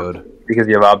he's KO'd. Because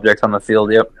you have objects on the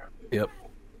field. Yep. Yep.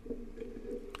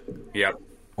 Yep.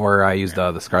 Or I used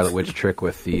the Scarlet Witch trick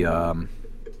with the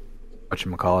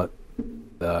whatchamacallit,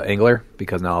 the Angler,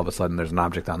 because now all of a sudden there's an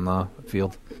object on the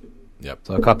field. Yep.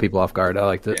 So it caught people off guard. I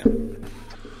liked it. Yeah.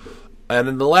 And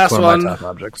then the last One of one my top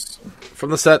objects.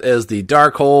 from the set is the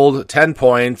Darkhold, 10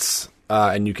 points,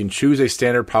 and you can choose a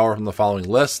standard power from the following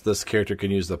list. This character can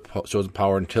use the chosen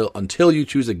power until you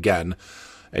choose again,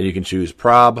 and you can choose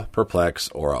Prob, Perplex,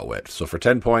 or Outwit. So for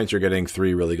 10 points, you're getting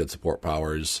 3 really good support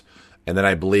powers. And then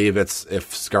I believe it's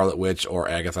if Scarlet Witch or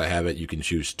Agatha have it, you can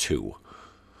choose 2.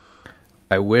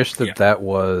 I wish that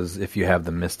was, if you have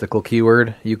the mystical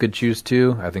keyword, you could choose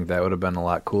 2. I think that would have been a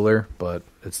lot cooler, but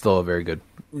it's still a very good.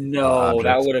 No, object.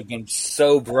 that would have been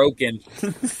so broken.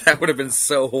 That would have been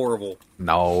so horrible.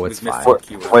 No, it's With fine.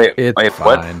 mystical keyword. Wait, It's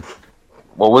what? fine.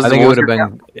 What was? I think what it was would have your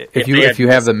been count? if you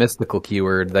have the mystical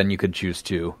keyword, then you could choose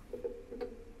 2.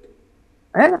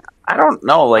 I don't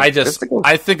know. Like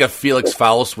I think a Felix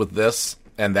Faust with this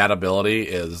and that ability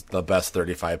is the best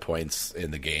 35 points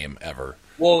in the game ever.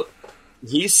 Well,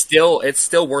 it's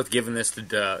still worth giving this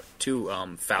to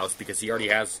Faust because he already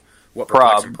has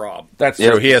Perplex and Prob. That's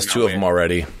Yeah. true. He has No 2 of way. them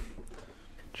already.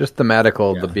 Just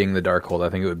thematical, Yeah. being the Darkhold, I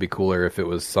think it would be cooler if it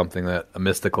was something that a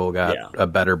mystical got Yeah. a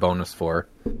better bonus for.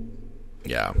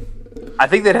 Yeah. I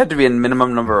think they'd have to be a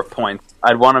minimum number of points.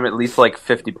 I'd want them at least like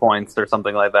 50 points or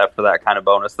something like that for that kind of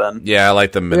bonus. Then. Yeah, I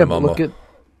like the Yeah, minimum. but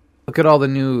look at all the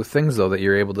new things though that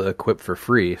you're able to equip for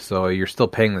free. So you're still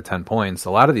paying the 10 points.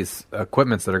 A lot of these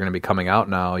equipments that are going to be coming out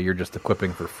now, you're just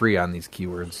equipping for free on these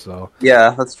keywords. So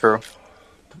Yeah, that's true.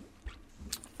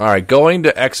 All right, going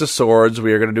to X of Swords,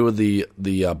 we are going to do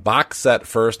the box set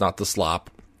first, not the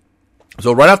slop.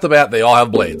 So right off the bat, they all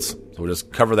have blades. So we'll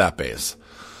just cover that base.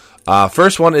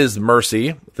 First one is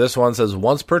Mercy. This one says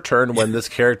once per turn, when this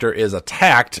character is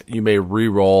attacked, you may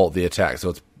re-roll the attack.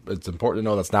 So it's important to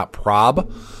know that's not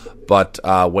prob, but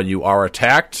when you are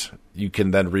attacked, you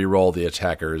can then re-roll the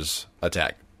attacker's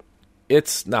attack.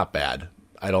 It's not bad.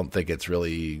 I don't think it's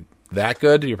really that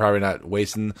good. You're probably not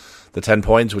wasting the 10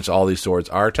 points, which all these swords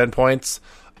are 10 points,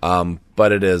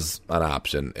 but it is an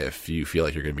option if you feel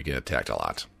like you're going to be getting attacked a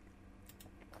lot.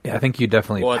 yeah, I think you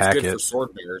definitely Well, it's pack good it. for sword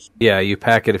bearers. Yeah, you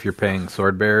pack it if you're paying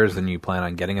sword bearers and you plan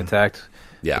on getting attacked.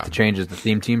 Yeah. If it changes the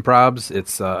theme team probs,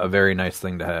 it's a very nice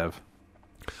thing to have.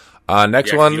 Next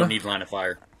Yeah, 'cause one, you don't need line of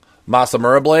fire.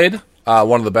 Masamura Blade,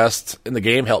 one of the best in the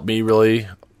game, helped me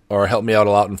out a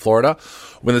lot in Florida.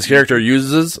 When this character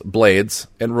uses blades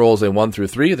and rolls a 1 through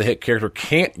 3, the hit character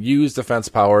can't use defense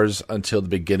powers until the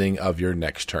beginning of your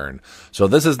next turn. So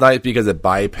this is nice because it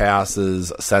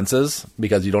bypasses senses,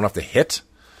 because you don't have to hit.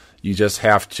 You just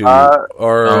have to,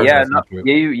 Oh, Yeah, that's no, not true.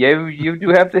 you do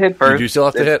have to hit first. you do still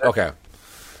have to hit? Okay.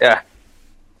 Yeah.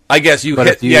 I guess you But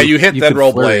hit, if you you hit, then could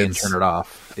roll flurry blades. and turn it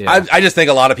off. Yeah. I just think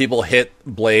a lot of people hit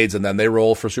blades and then they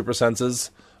roll for super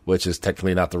senses, which is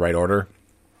technically not the right order.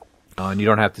 And you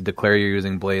don't have to declare you're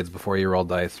using blades before you roll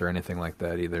dice or anything like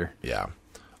that either. Yeah.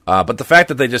 But the fact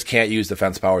that they just can't use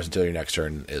defense powers until your next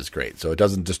turn is great. So it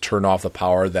doesn't just turn off the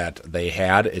power that they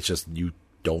had. It's just you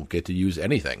don't get to use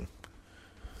anything.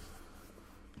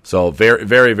 So very,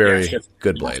 very, very Yeah, it's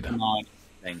good just blade. an odd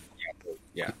thing. Yeah.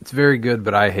 Yeah. It's very good,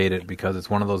 but I hate it because it's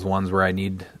one of those ones where I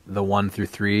need the 1 through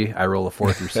 3. I roll a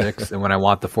 4 through 6, and when I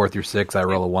want the 4 through 6, I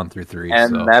roll a 1 through 3. And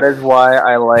so. that is why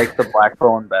I like the Black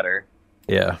Bone better.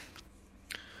 Yeah.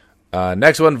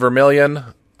 Next one, Vermilion.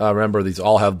 Remember, these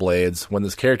all have blades. When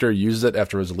this character uses it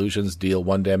after resolutions, deal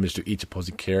 1 damage to each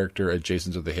opposing character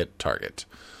adjacent to the hit target.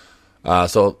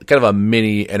 So kind of a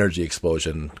mini energy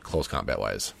explosion, close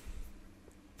combat-wise.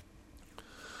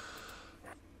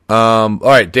 All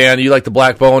right, Dan, you like the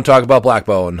Black Bone. Talk about Black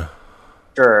Bone.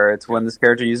 Sure, it's when this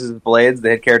character uses blades, the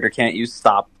hit character can't use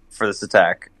stop for this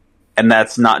attack. And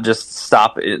that's not just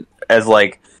stop it as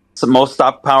like, so most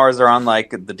stop powers are on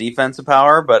like the defensive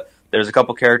power, but there's a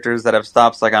couple characters that have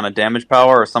stops like on a damage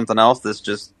power or something else. This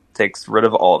just takes rid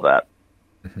of all of that.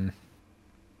 Mm-hmm.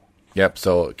 Yep,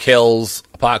 so kills,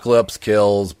 Apocalypse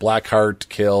kills, Blackheart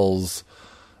kills.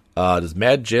 Does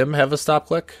Mad Jim have a stop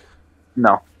click?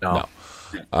 No.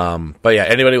 But yeah,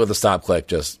 anybody with a stop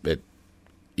click, it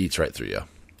eats right through you.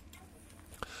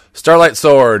 Starlight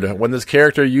Sword. When this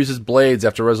character uses blades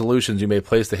after resolutions, you may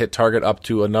place the hit target up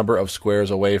to a number of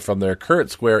squares away from their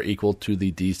current square equal to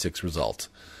the D6 result.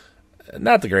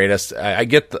 Not the greatest. I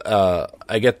get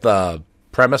the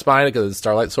premise behind it because it's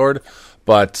Starlight Sword,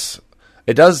 but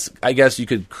it does. I guess you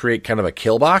could create kind of a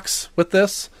kill box with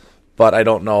this, but I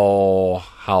don't know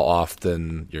how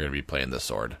often you're going to be playing this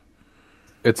sword.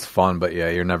 It's fun, but yeah,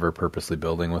 you're never purposely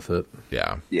building with it.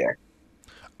 Yeah. Yeah.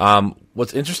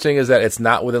 What's interesting is that it's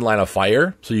not within line of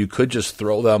fire, so you could just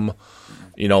throw them,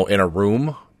 in a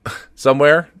room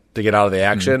somewhere to get out of the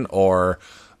action, or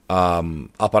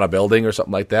up on a building or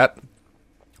something like that.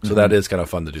 So that is kind of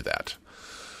fun to do that.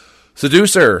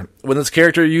 Seducer. When this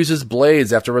character uses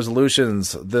blades after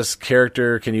resolutions, this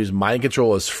character can use mind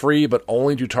control as free, but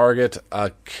only to target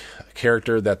a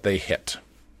character that they hit.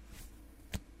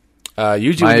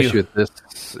 Usually my issue with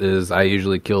this is I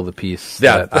usually kill the piece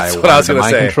Yeah, that that's I what I was want gonna to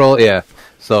mind say. control. Yeah,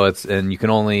 so and you can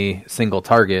only single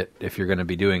target if you're going to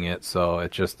be doing it. So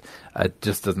it just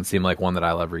doesn't seem like one that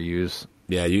I'll ever use.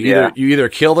 Yeah, you either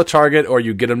kill the target or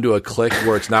you get them to a click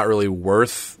where it's not really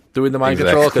worth doing the mind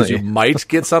control because you might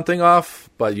get something off,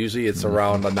 but usually it's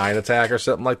around a 9 attack or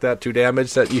something like that, 2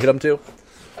 damage that you hit them to.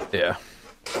 Yeah.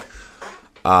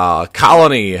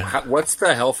 Colony. What's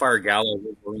the Hellfire Gala?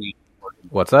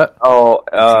 What's that? Oh,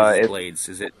 It's blades.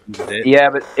 Is it? yeah,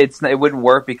 but it wouldn't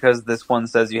work because this one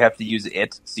says you have to use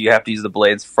it, so you have to use the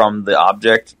blades from the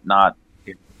object, not.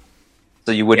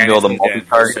 So you wouldn't be able to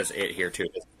multi-target. It says it here too.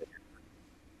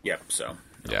 Yep. So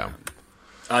Yeah.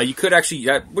 you could actually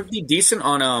that would be decent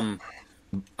on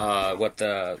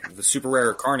the super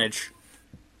rare Carnage.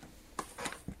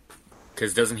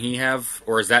 Because doesn't he have,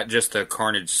 or is that just a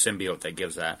Carnage symbiote that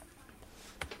gives that?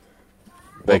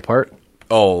 What part?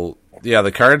 Oh, yeah,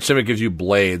 the Carnage symbiote gives you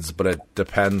blades, but it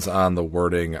depends on the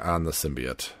wording on the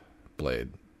symbiote blade.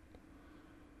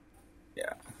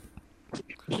 Yeah.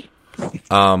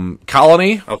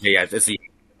 Colony. Okay, yeah, it's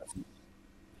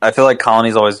I feel like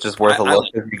Colony's always just worth a look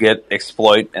if you get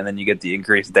exploit, and then you get the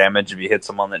increased damage if you hit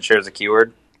someone that shares a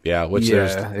keyword. Yeah,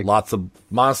 there's lots of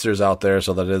monsters out there,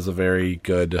 so that is a very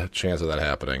good chance of that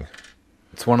happening.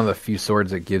 It's one of the few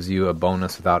swords that gives you a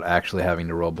bonus without actually having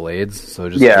to roll blades. So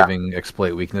just giving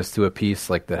exploit weakness to a piece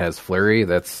like that has flurry,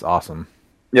 that's awesome.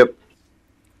 Yep.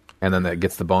 And then that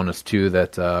gets the bonus too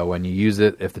that when you use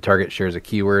it, if the target shares a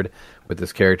keyword with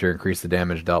this character, increase the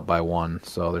damage dealt by 1.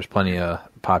 So there's plenty of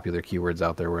popular keywords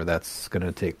out there where that's going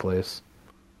to take place.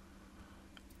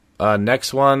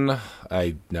 Next one,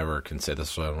 I never can say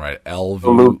this one right.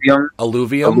 Alluvium.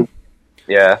 Alluvium.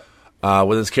 Yeah.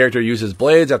 When this character uses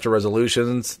blades after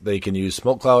resolutions, they can use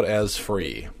Smoke Cloud as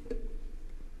free.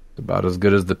 About as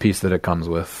good as the piece that it comes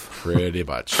with. Pretty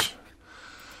much.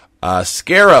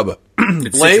 Scarab.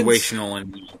 It's Blades. situational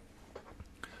and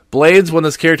Blades, when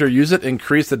this character uses it,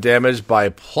 increase the damage by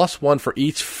 +1 for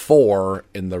each 4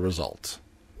 in the result.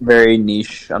 Very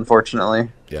niche, unfortunately.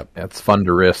 Yep. Yeah, it's fun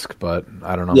to risk, but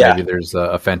I don't know. Yeah. Maybe there's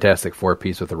a Fantastic Four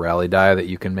piece with a rally die that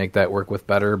you can make that work with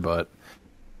better, but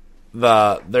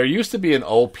There used to be an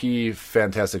OP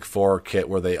Fantastic Four kit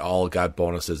where they all got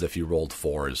bonuses if you rolled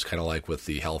 4s, kind of like with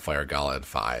the Hellfire Gala and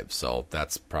 5. So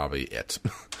that's probably it.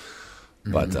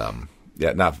 But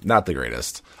yeah, not the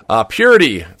greatest.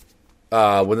 Purity.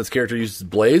 When this character uses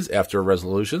blades after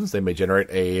resolutions, they may generate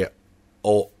a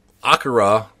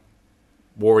Akira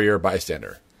warrior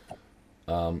bystander.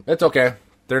 It's okay.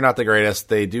 They're not the greatest.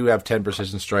 They do have 10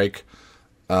 precision strike,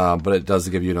 but it does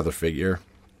give you another figure.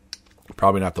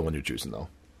 Probably not the one you're choosing, though.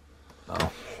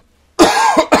 Oh.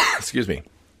 Excuse me.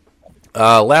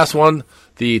 Last one,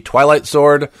 the Twilight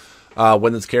Sword.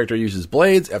 When this character uses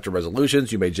blades after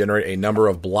resolutions, you may generate a number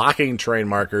of blocking terrain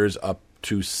markers up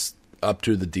to up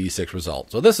to the D6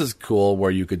 result. So this is cool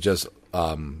where you could just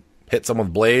hit someone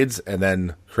with blades and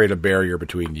then create a barrier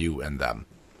between you and them.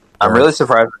 I'm really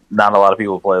surprised not a lot of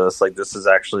people play this. Like, this is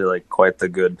actually like quite the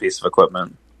good piece of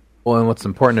equipment. Well, and what's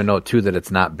important to note too that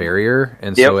it's not barrier,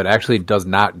 and so it actually does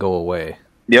not go away.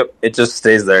 Yep, it just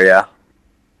stays there. Yeah.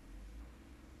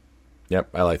 Yep,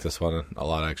 I like this one a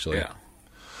lot actually. Yeah.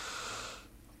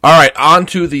 All right, on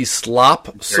to the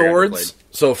slop swords.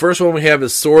 So first one we have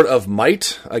is Sword of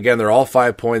Might. Again, they're all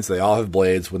 5 points. They all have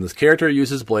blades. When this character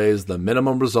uses blades, the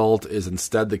minimum result is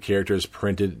instead the character's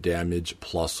printed damage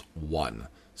plus 1.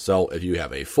 So if you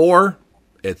have a 4,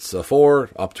 it's a 4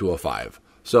 up to a 5.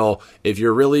 So if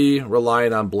you're really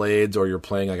relying on blades or you're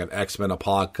playing like an X-Men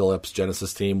Apocalypse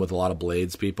Genesis team with a lot of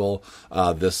blades people,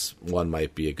 this one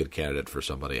might be a good candidate for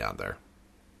somebody on there.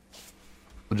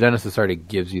 Well, Genesis already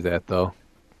gives you that, though.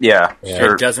 Yeah,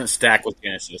 sure. It doesn't stack with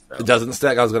Genesis, though. It doesn't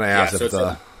stack. I was going to ask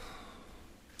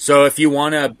So if you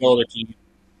want to build a team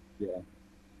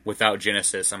without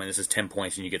Genesis, I mean, this is 10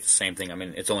 points and you get the same thing. I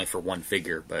mean, it's only for one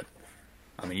figure, but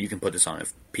I mean, you can put this on a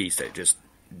piece that just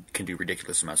can do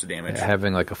ridiculous amounts of damage.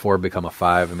 Having like a 4 become a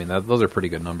 5, I mean, those are pretty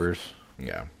good numbers.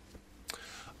 Yeah.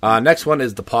 Next one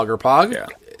is the Pogger Pog. Yeah.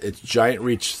 It's Giant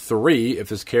Reach 3. If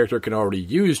this character can already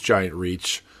use Giant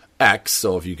Reach X,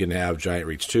 so if you can have Giant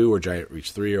Reach 2 or Giant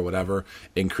Reach 3 or whatever,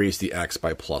 increase the X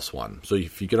by plus 1. So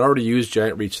if you can already use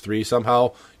Giant Reach 3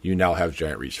 somehow, you now have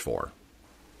Giant Reach 4.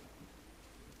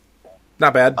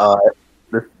 Not bad.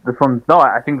 This one's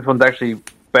I think this one's actually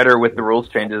better with the rules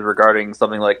changes regarding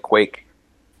something like Quake.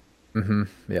 Mm-hmm.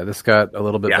 Yeah, this got a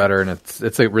little bit better, and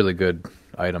it's a really good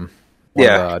item. One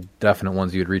of the definite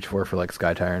ones you'd reach for like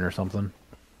Sky Tyrant or something.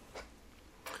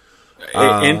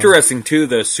 Interesting too.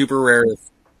 The super rare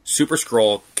Super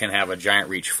Scroll can have a Giant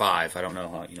Reach 5. I don't know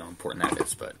how important that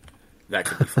is, but that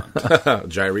could be fun.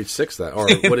 Giant Reach 6 then, or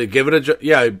would it give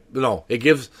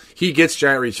it he gets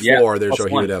Giant Reach 4. Therefore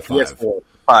he would have 5.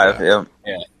 5. Yeah.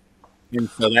 And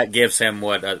so that gives him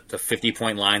the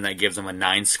 50-point line. That gives him a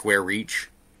 9 square reach.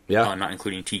 Yeah, not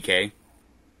including TK.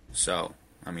 So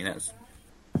I mean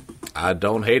I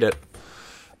don't hate it.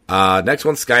 Next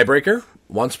one, Skybreaker.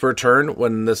 Once per turn,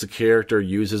 when this character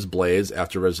uses blades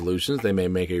after resolutions, they may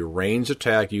make a ranged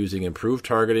attack using improved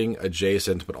targeting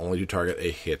adjacent, but only to target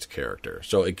a hit character.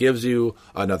 So it gives you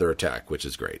another attack, which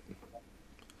is great.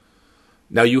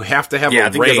 Now you have to have a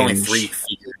range. There's only 3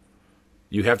 figures.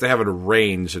 You have to have a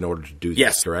range in order to do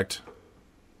this, correct?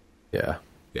 Yeah.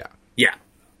 Yeah.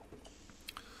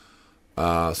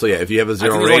 So yeah, if you have a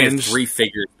 0 range, only 3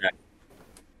 figures.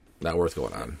 Not worth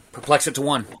going on. Perplex it to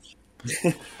 1.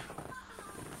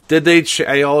 Did they?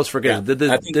 I always forget.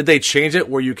 Yeah, did they change it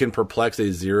where you can perplex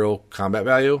a 0 combat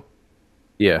value?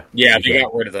 Yeah. Yeah, they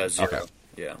got rid of the 0. Okay.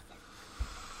 Yeah.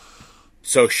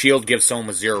 So shield gives someone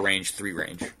with 0 range 3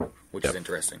 range, which is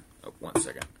interesting. Oh, 1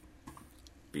 second.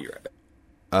 Be right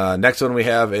back. Next one we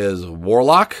have is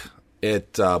Warlock.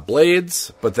 It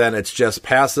blades, but then it's just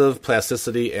passive,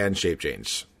 plasticity, and shape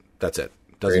change. That's it.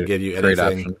 Doesn't give you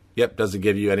anything. Yep, doesn't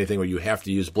give you anything where you have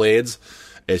to use blades.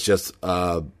 It's just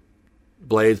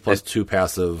blades plus 2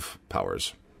 passive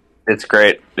powers. It's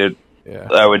great, dude. Yeah,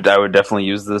 I would definitely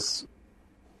use this.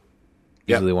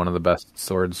 Easily one of the best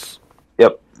swords.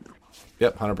 Yep,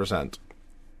 100%.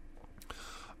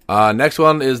 Next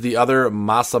one is the other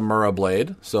Masamura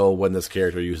Blade. So when this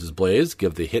character uses blades,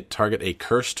 give the hit target a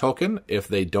curse token if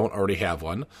they don't already have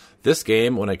one. This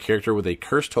game, when a character with a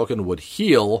curse token would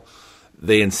heal,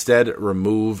 they instead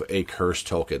remove a curse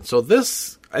token. So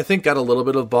this, I think, got a little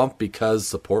bit of bump because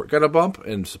support got a bump,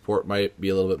 and support might be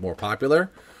a little bit more popular.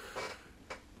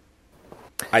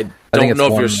 I don't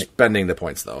know if you're spending the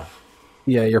points, though.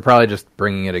 Yeah, you're probably just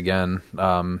bringing it again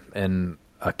in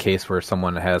a case where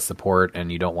someone has support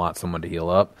and you don't want someone to heal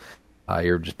up.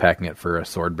 You're just packing it for a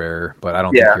sword bearer, but I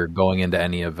don't think you're going into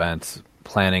any events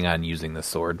planning on using this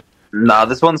sword. No,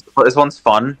 this one's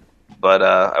fun, but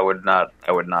I would not.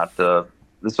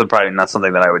 This would probably not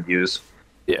something that I would use.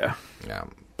 Yeah.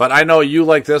 But I know you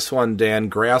like this one, Dan,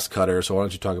 Grass Cutter. So why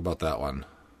don't you talk about that one?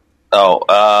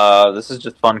 Oh, this is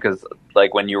just fun because,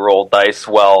 like, when you roll dice,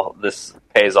 this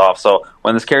pays off. So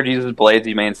when this character uses blades,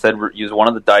 you may instead use one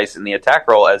of the dice in the attack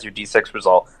roll as your D6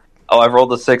 result. Oh, I've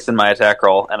rolled a 6 in my attack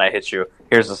roll, and I hit you.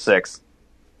 Here's a 6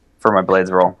 for my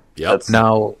blades roll. Yep.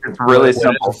 Now, it's really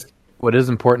simple. What is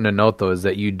important to note, though, is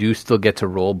that you do still get to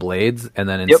roll blades and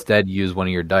then instead use one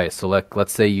of your dice. So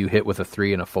let's say you hit with a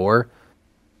 3 and a 4.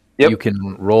 You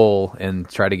can roll and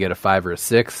try to get a 5 or a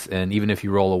 6, and even if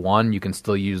you roll a 1, you can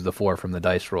still use the 4 from the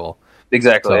dice roll.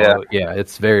 Exactly, so, yeah,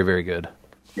 it's very, very good.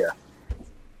 Yeah.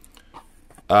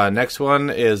 Next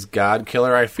one is God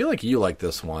Killer. I feel like you like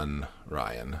this one,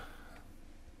 Ryan.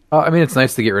 I mean, it's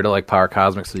nice to get rid of like Power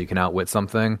Cosmic so you can outwit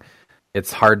something.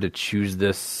 It's hard to choose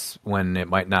this when it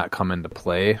might not come into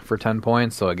play for 10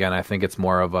 points. So again, I think it's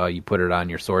more of a you put it on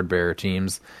your sword bearer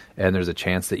teams, and there's a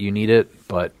chance that you need it,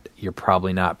 but you're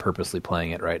probably not purposely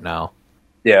playing it right now.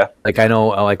 Yeah. Like I know,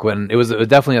 like when it was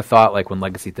definitely a thought, like when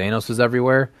Legacy Thanos was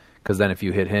everywhere, because then if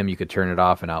you hit him, you could turn it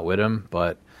off and outwit him.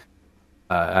 But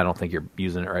I don't think you're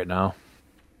using it right now.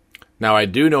 Now I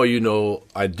do know you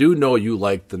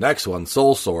like the next one,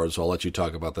 Soul Sword. So I'll let you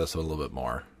talk about this a little bit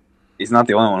more. He's not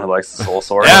the only one who likes the Soul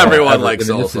Sword. Everyone likes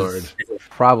Soul Sword.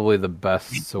 Probably the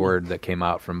best sword that came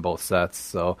out from both sets.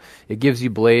 So it gives you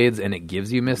blades and it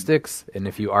gives you mystics. And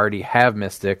if you already have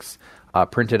mystics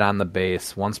printed on the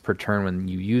base, once per turn when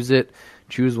you use it,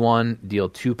 choose one, deal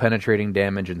 2 penetrating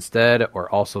damage instead, or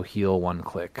also heal 1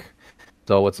 click.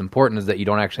 So what's important is that you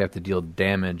don't actually have to deal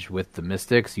damage with the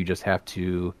mystics. You just have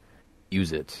to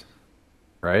use it,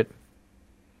 right?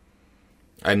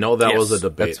 I know that was a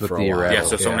debate That's with for the a while. errata. Yeah,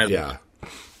 so someone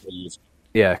has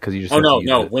Yeah, because you just Oh have to no, use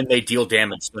no! it. When they deal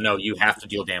damage, so no, you have to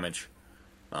deal damage.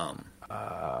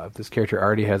 If this character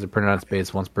already has it printed on its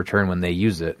base once per turn when they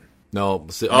use it. No,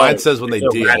 mine says when they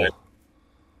it's deal. errata.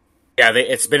 Yeah,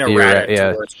 it's been You're errata. right,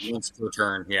 yeah. Towards once per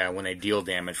turn. Yeah, when they deal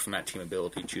damage from that team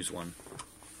ability, choose one.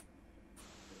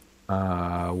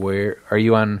 Where are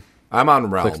you on? I'm on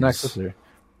Realms. Clicks Nexus.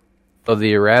 So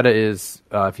the errata is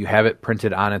if you have it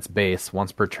printed on its base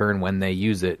once per turn when they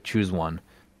use it, choose one.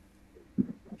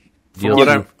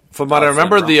 From what I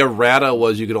remember, the errata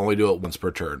was you could only do it once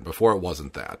per turn. Before it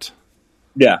wasn't that.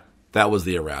 Yeah. That was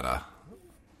the errata.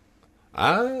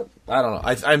 I don't know.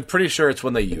 I'm pretty sure it's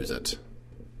when they use it.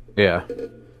 Yeah.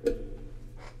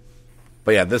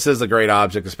 But yeah, this is a great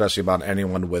object, especially about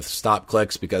anyone with stop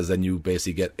clicks, because then you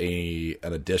basically get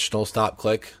an additional stop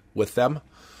click with them,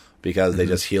 because they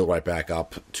just heal right back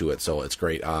up to it. So it's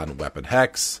great on Weapon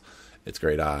Hex. It's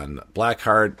great on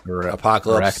Blackheart,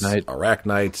 Apocalypse,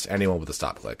 Arachnite, anyone with a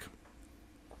stop click.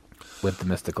 With the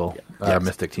mystical, Yes.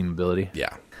 mystic team ability.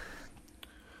 Yeah.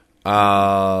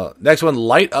 Next one,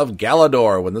 Light of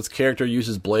Galador. When this character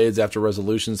uses blades after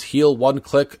resolutions, heal 1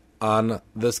 click on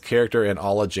this character and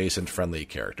all adjacent friendly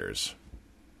characters.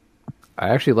 I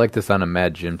actually like this on a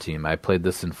Mad Gym team. I played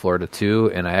this in Florida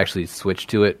too, and I actually switched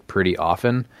to it pretty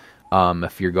often.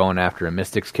 If you're going after a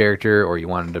Mystics character or you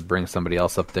wanted to bring somebody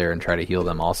else up there and try to heal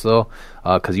them also,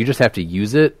 because you just have to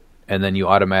use it, and then you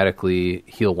automatically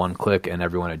heal 1 click and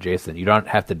everyone adjacent. You don't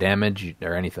have to damage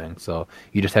or anything, so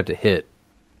you just have to hit.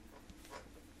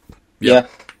 Yeah.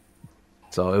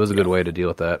 So it was a good way to deal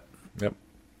with that. Yep.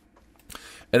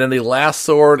 And then the last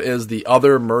sword is the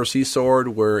Other Mercy Sword,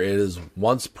 where it is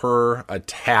once per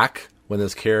attack. When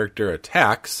this character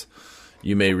attacks,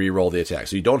 you may re-roll the attack.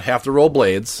 So you don't have to roll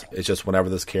blades. It's just whenever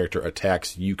this character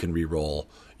attacks, you can re-roll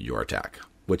your attack,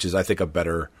 which is, I think, a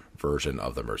better version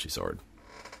of the Mercy Sword.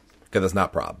 Because it's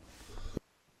not prob.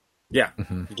 Yeah,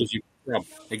 It gives you prob.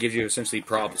 It gives you essentially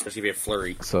prob, especially if you have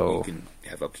flurry. So- you can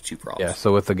have up to 2 probs. Yeah,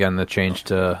 so with, again, the change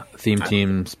to theme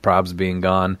teams, probs being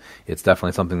gone, it's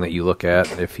definitely something that you look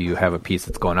at. If you have a piece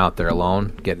that's going out there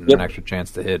alone, getting an extra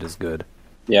chance to hit is good.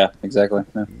 Yeah, exactly.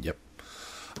 Yeah. Yep.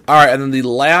 All right, and then the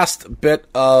last bit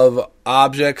of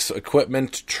objects,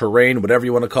 equipment, terrain, whatever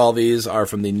you want to call these, are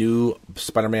from the new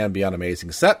Spider-Man Beyond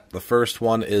Amazing set. The first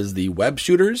one is the Web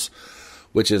Shooters,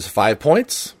 which is 5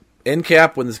 points. In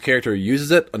cap, when this character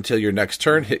uses it until your next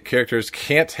turn, hit characters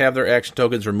can't have their action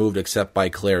tokens removed except by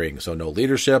clearing. So no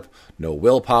leadership, no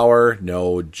willpower,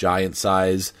 no giant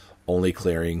size, only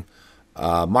clearing.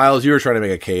 Miles, you were trying to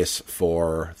make a case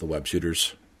for the Web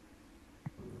Shooters.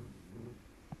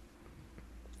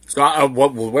 So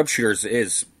what Web Shooters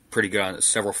is pretty good on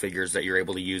several figures that you're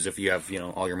able to use if you have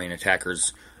all your main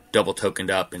attackers double tokened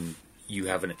up and you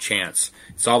having a chance.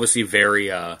 It's obviously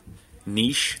very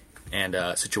niche and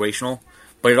situational,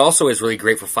 but it also is really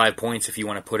great for 5 points if you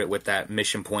want to put it with that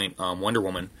mission point Wonder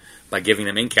Woman. By giving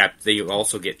them incap, they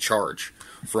also get charge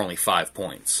for only 5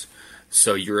 points.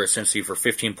 So you're essentially, for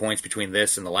 15 points between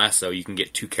this and the lasso, you can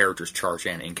get 2 characters charge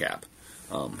and incap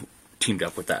teamed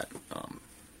up with that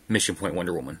mission point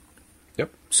Wonder Woman.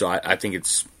 Yep. So I think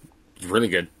it's really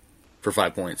good for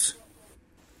 5 points.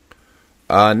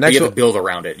 Next You have one, to build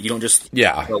around it. You don't just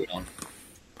throw it on.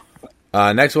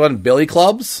 next one, Billy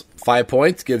Clubs. 5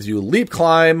 points, gives you leap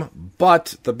climb,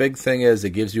 but the big thing is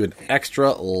it gives you an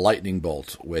extra lightning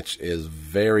bolt, which is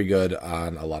very good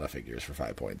on a lot of figures for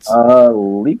 5 points.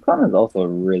 Leap climb is also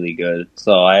really good,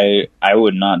 so I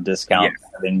would not discount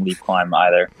having leap climb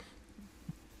either.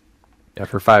 Yeah,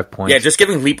 for 5 points. Yeah, just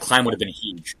giving leap climb would have been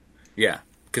huge. Yeah.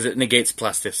 because it negates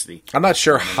plasticity. I'm not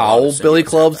sure lot how of billy symbiotes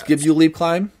clubs have that. give you leap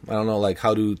climb. I don't know, like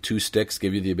how do 2 sticks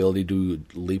give you the ability to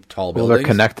leap tall Well, buildings? they're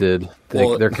connected.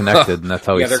 Well- They're connected, and that's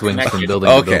how Yeah, he they're swings from connected. building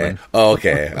to Okay, building.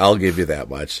 okay, I'll give you that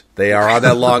much. They are on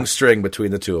that long string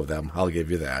between the two of them. I'll give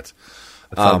you that.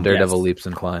 That's how Daredevil yes. leaps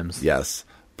and climbs. Yes,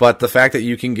 but the fact that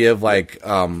you can give like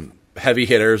heavy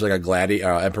hitters like a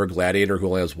Emperor Gladiator who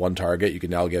only has 1 target, you can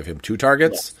now give him 2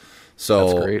 targets. That's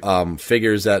So great.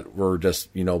 figures that were just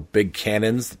big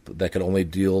cannons that could only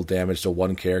deal damage to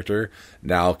 1 character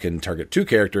now can target 2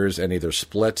 characters and either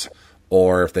split,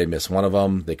 or if they miss one of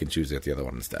them, they can choose to get the other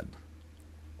one instead.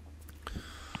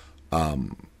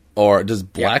 Or does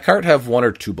Blackheart have 1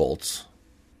 or 2 bolts?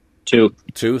 2.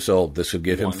 2, so this could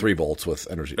give him 1. 3 bolts with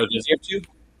energy. So does he have 2?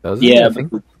 Does it? Yeah, I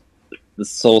think. but the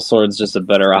Soul Sword's just a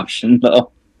better option,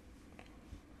 though.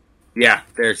 Yeah,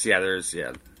 there's there's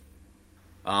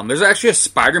actually a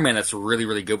Spider-Man that's really,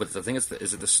 really good with it. I think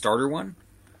is it the starter one?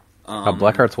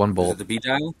 Blackheart's 1 Is it bolt. the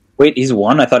B-dial? Wait, he's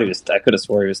 1? I thought he was... I could have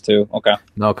swore he was 2. Okay.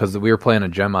 No, because we were playing a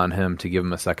gem on him to give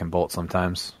him a 2nd bolt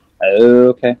sometimes.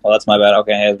 Okay. Well, that's my bad.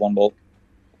 Okay, he has 1 bolt.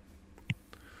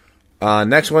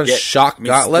 Next one, Yeah, Shock I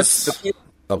mean, Gauntlets. the-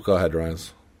 Oh, go ahead, Ryan.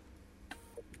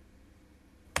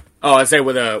 Oh, I'd say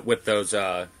with those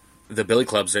the Billy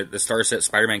Clubs, the starter set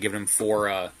Spider-Man giving him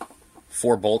 4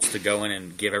 bolts to go in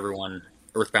and give everyone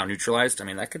Earthbound neutralized. I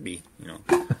mean, that could be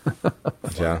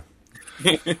Yeah.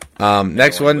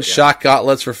 Next one, Shock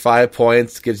Gauntlets for 5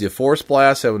 points. Gives you Force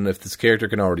Blast, and if this character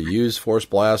can already use Force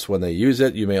Blast when they use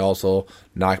it, you may also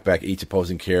knock back each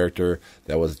opposing character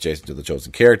that was adjacent to the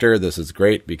chosen character. This is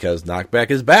great because knockback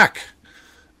is back.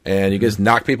 And you just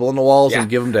knock people in the walls and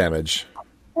give them damage.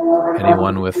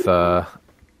 Anyone with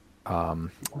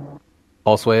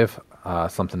Pulse Wave,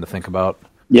 something to think about.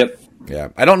 Yep. Yeah.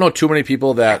 I don't know too many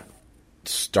people that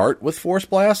start with Force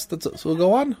Blast that will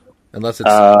go on. Unless it's...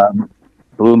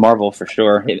 Blue Marvel for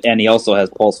sure. And he also has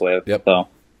Pulse Wave. Yep. So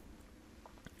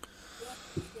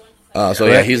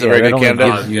yeah, he's a very that good only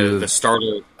candidate. gives you- the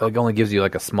starter. It only gives you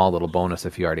like a small little bonus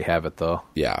if you already have it, though.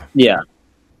 Yeah. yeah.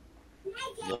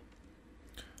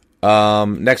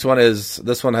 Next one is...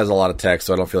 This one has a lot of text,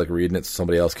 so I don't feel like reading it so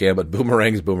somebody else can, but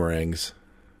boomerangs.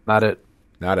 Not it.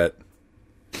 Not it.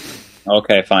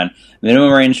 Okay, fine.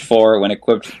 Minimum range 4. When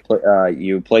equipped,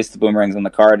 you place the boomerangs on the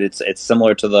card. It's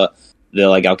similar to the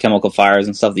like alchemical fires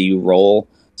and stuff that you roll.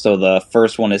 So the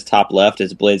first one is top left.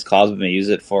 It's Blade's Cause, but you use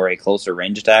it for a closer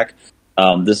range attack.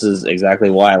 This is exactly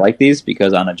why I like these,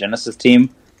 because on a Genesis team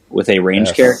with a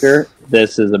ranged character,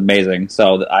 this is amazing.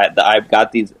 So I've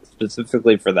got these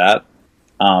specifically for that.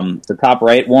 The top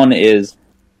right one is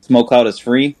Smoke Cloud is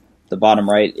free. The bottom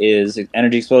right is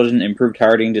Energy Explosion, improved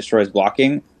targeting, destroys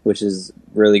blocking, which is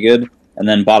really good. And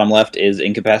then bottom left is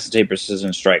Incapacitate,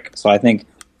 Precision Strike. So I think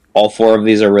all 4 of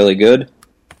these are really good.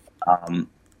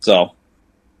 So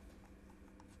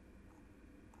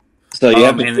you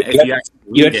have to, and if you actually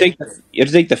you have read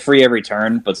to take the free every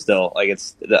turn, but still, like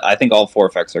I think all 4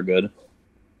 effects are good.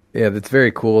 Yeah, that's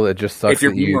very cool. It just sucks if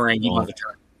you're that you... boomerang, you have the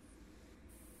turn.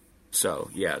 So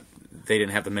yeah, they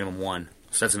didn't have the minimum 1.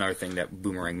 So that's another thing that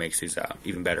boomerang makes these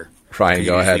even better. Ryan, You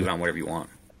go just ahead. Leave it on whatever you want.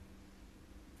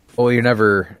 Well, you're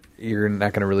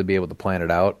not going to really be able to plan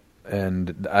it out,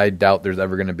 and I doubt there's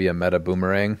ever going to be a meta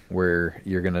boomerang where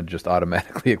you're going to just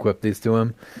automatically equip these to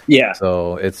him. Yeah.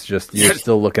 So it's just you're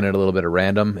still looking at a little bit of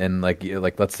random, and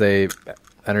like let's say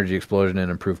Energy Explosion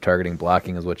and improved targeting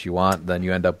blocking is what you want, then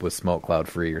you end up with Smoke Cloud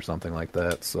free or something like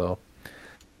that. So,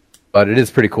 but it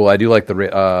is pretty cool. I do like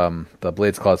the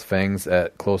Blade's Claw's Fangs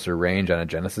at closer range on a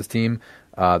Genesis team.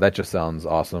 That just sounds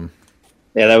awesome.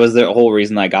 Yeah, that was the whole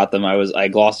reason I got them. I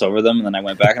glossed over them, and then I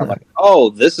went back and I'm like, oh,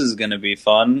 this is going to be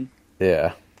fun.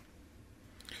 Yeah.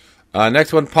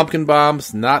 Next one, Pumpkin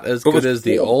Bombs. Not as good as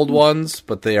the old ones,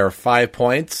 but they are 5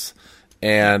 points.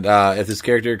 And if this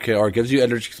character gives you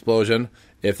Energy Explosion,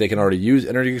 if they can already use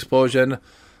Energy Explosion,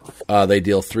 they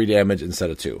deal 3 damage instead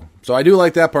of 2. So I do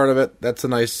like that part of it. That's a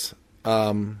nice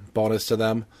bonus to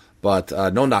them. But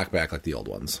no knockback like the old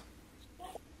ones.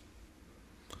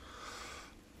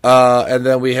 And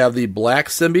then we have the Black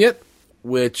Symbiote,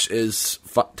 which is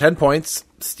 10 points,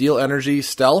 Steel Energy,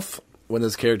 Stealth. When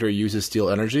this character uses Steel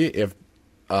Energy, if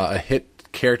a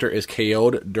hit character is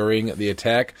KO'd during the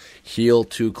attack, heal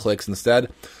 2 clicks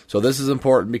instead. So this is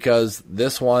important because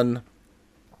this one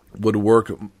would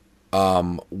work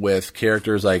with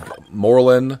characters like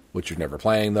Morlun, which you're never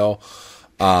playing though,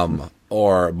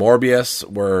 or Morbius,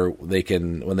 where they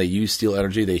can, when they use Steel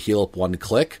Energy, they heal up 1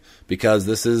 click, because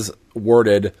this is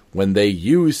worded when they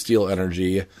use Steel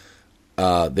Energy,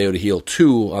 they would heal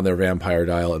 2 on their vampire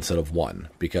dial instead of 1,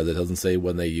 because it doesn't say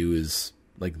when they use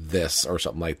like this or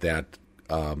something like that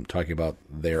talking about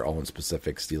their own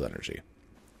specific Steel Energy.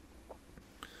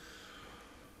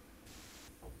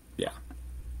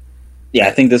 Yeah,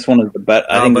 I think this one is the better.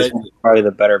 I think this one is probably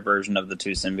the better version of the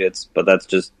two symbiotes, but that's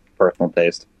just personal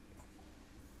taste.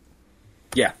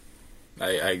 Yeah,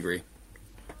 I agree.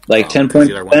 Like 10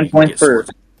 points. 10 points for.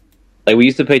 Like we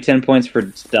used to pay 10 points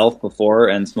for stealth before,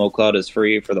 and Smoke Cloud is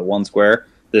free for the 1 square.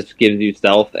 This gives you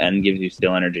stealth and gives you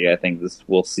Steel Energy. I think this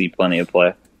will see plenty of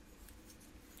play.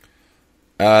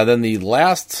 Then the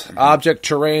last object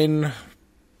terrain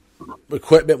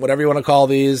equipment, whatever you want to call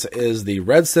these, is the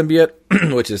red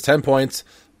symbiote, which is 10 points,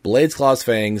 Blades, Claws,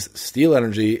 Fangs, Steel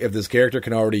Energy. If this character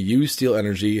can already use Steel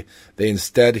Energy, they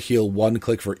instead heal 1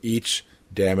 click for each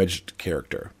damaged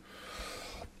character.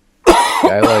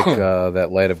 I like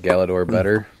that Light of Galador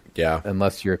better. Yeah.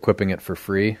 Unless you're equipping it for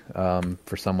free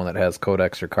for someone that has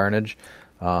Codex or Carnage.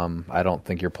 I don't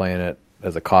think you're playing it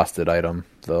as a costed item,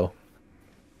 though.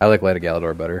 I like Light of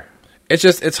Galador better.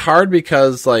 It's hard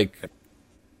because, like,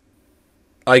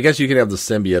 I guess you can have the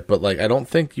symbiote, but like I don't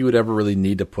think you would ever really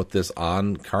need to put this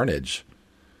on Carnage.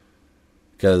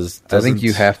 Because I think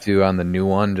you have to on the new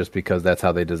one, just because that's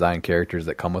how they design characters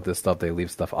that come with this stuff. They leave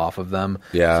stuff off of them,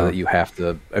 so that you have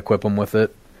to equip them with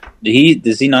it.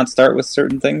 Does he not start with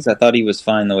certain things? I thought he was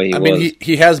fine the way he was. I mean,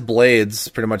 he has blades.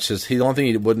 Pretty much, the only thing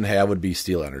he wouldn't have would be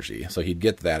Steel Energy, so he'd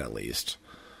get that at least.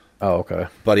 Oh, okay.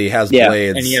 But he has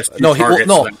blades. And he has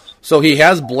targets. So he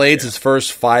has blades his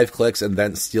first 5 clicks, and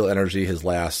then Steel Energy his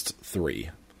last 3.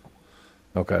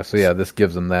 Okay, so yeah, this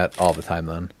gives him that all the time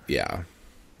then. Yeah.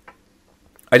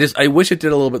 I wish it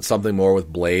did a little bit something more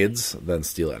with blades than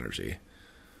Steel Energy.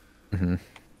 Mm-hmm.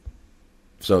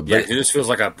 So yeah, it just feels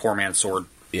like a poor man's sword.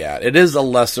 Yeah, it is a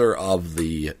lesser of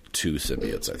the 2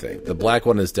 symbiotes, I think. The black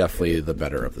one is definitely the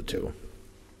better of the 2.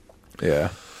 Yeah.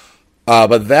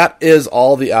 But that is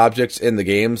all the objects in the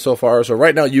game so far. So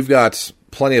right now you've got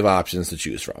plenty of options to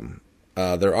choose from.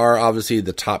 There are obviously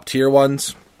the top tier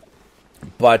ones,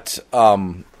 but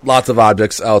lots of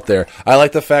objects out there. I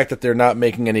like the fact that they're not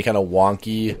making any kind of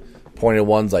wonky pointed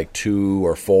ones like 2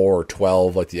 or 4 or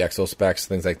 12 like the Exospecs,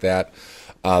 things like that.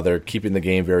 They're keeping the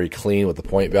game very clean with the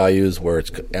point values where it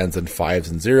ends in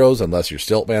 5s and 0s, unless you're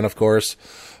Stiltman, of course.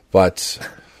 But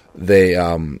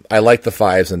I like the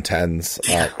 5s and 10s.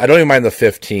 I don't even mind the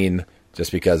 15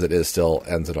 just because it is still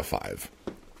ends in a 5.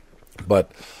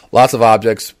 But lots of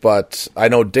objects. But I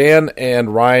know Dan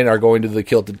and Ryan are going to the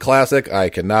Kilted Classic. I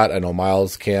cannot. I know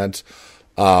Miles can't.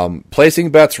 Placing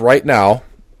bets right now.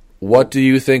 What do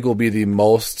you think will be the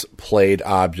most played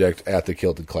object at the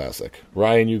Kilted Classic?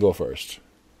 Ryan, you go first.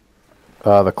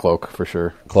 The cloak, for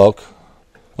sure. Cloak?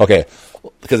 Okay,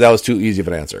 because that was too easy of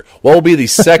an answer. What will be the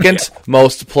second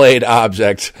most played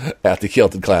object at the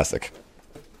Kilted Classic?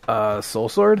 Soul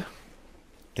Sword?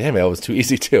 Damn it, that was too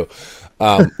easy, too.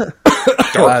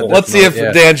 Let's see if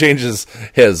Dan changes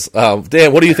his.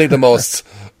 Dan, what do you think the most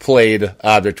played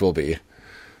object will be?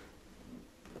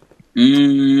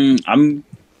 I'm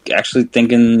actually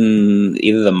thinking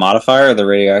either the modifier or the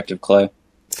radioactive clay.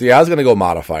 See, I was going to go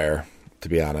modifier, to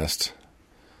be honest.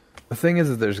 The thing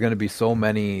is there's going to be so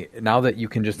many now that you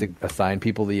can just assign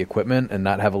people the equipment and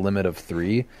not have a limit of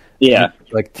 3. Yeah,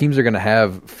 like teams are going to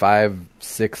have 5,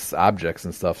 6 objects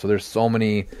and stuff. So there's so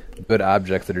many good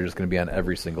objects that are just going to be on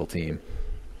every single team.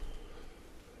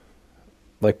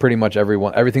 Like pretty much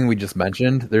everything we just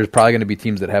mentioned. There's probably going to be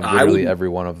teams that have literally every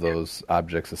one of those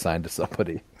objects assigned to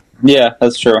somebody. Yeah,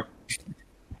 that's true.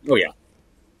 Oh yeah.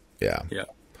 Yeah.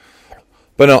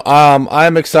 But no,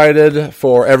 I'm excited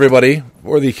for everybody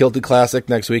for the Kilted Classic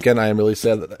next weekend. I am really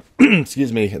sad that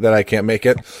excuse me, that I can't make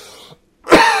it.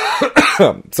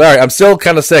 Sorry, I'm still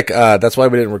kind of sick. That's why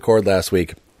we didn't record last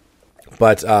week.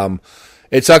 But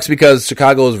it sucks because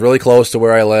Chicago is really close to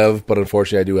where I live, but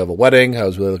unfortunately I do have a wedding. I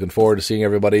was really looking forward to seeing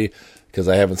everybody because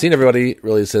I haven't seen everybody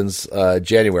really since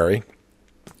January.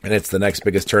 And it's the next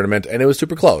biggest tournament, and it was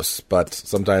super close. But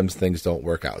sometimes things don't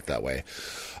work out that way.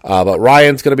 But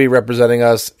Ryan's going to be representing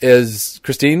us. Is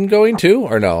Christine going too,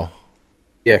 or no?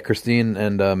 Yeah, Christine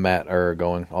and Matt are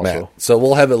going also. Matt. So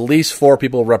we'll have at least 4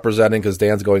 people representing because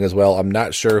Dan's going as well. I'm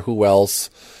not sure who else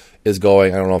is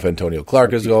going. I don't know if Antonio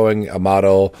Clark is going,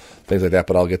 Amato, things like that,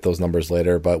 but I'll get those numbers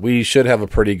later. But we should have a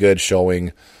pretty good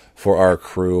showing for our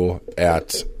crew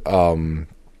at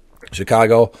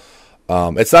Chicago.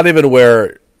 It's not even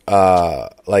where...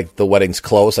 like the wedding's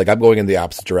close. Like I'm going in the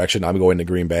opposite direction. I'm going to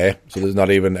Green Bay, so there's not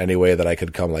even any way that I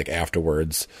could come like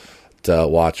afterwards to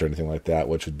watch or anything like that,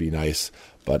 which would be nice.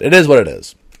 But it is what it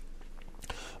is.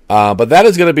 But that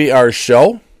is going to be our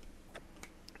show.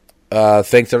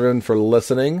 Thanks everyone for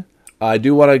listening. I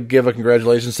do want to give a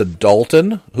congratulations to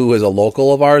Dalton, who is a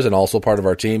local of ours and also part of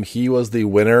our team. He was the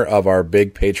winner of our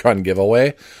big Patreon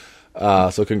giveaway.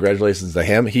 So congratulations to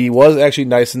him. He was actually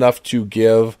nice enough to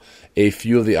give a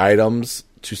few of the items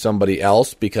to somebody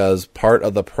else because part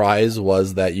of the prize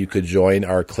was that you could join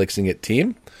our Clixing It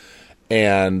team.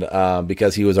 And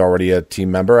because he was already a team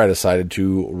member, I decided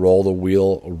to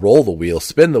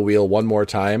spin the wheel one more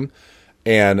time.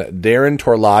 And Darren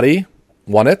Torlotti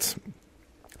won it.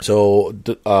 So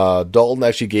Dalton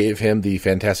actually gave him the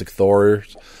Fantastic Thor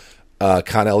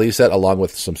Con-LE set along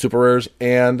with some super rares,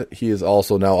 and he is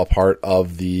also now a part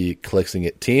of the Clixing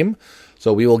It team.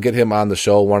 So we will get him on the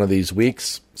show one of these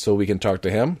weeks so we can talk to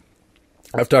him.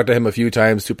 I've talked to him a few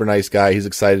times. Super nice guy. He's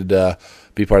excited to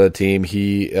be part of the team.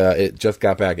 He just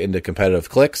got back into competitive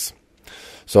clicks.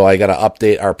 So I got to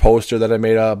update our poster that I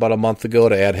made about a month ago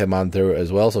to add him on through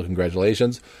as well. So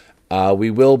congratulations. We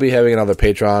will be having another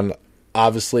Patreon,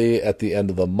 obviously, at the end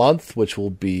of the month, which will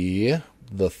be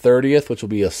the 30th, which will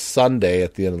be a Sunday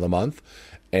at the end of the month.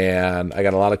 And I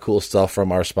got a lot of cool stuff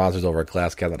from our sponsors over at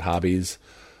Glass Cabinet Hobbies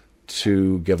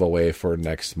to give away for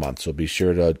next month. So be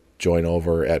sure to join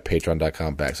over at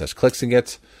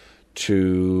patreon.com/clixingit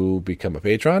to become a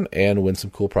patron and win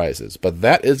some cool prizes. But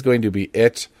that is going to be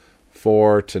it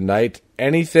for tonight.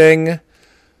 Anything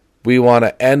we want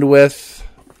to end with?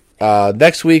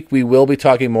 Next week, we will be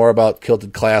talking more about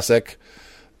Kilted Classic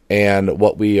and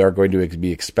what we are going to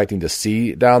be expecting to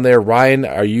see down there. Ryan,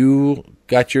 are you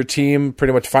got your team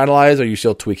pretty much finalized, or are you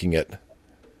still tweaking it?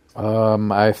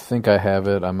 I think I have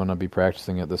it. I'm going to be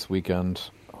practicing it this weekend,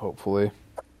 hopefully.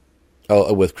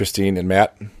 Oh, with Christine and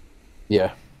Matt?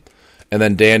 Yeah. And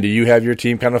then, Dan, do you have your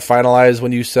team kind of finalized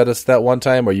when you said us that one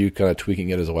time, or are you kind of tweaking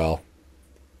it as well?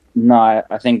 No,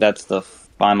 I think that's the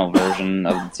final version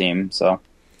of the team, so...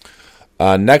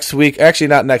 Next week, actually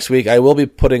not next week, I will be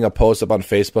putting a post up on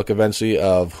Facebook eventually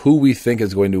of who we think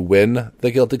is going to win the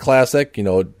Guilty Classic. You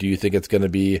know, do you think it's going to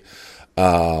be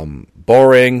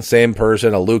boring, same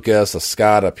person, a Lucas, a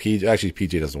Scott, a PJ? Actually,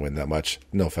 PJ doesn't win that much.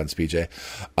 No offense, PJ.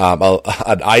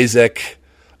 An Isaac,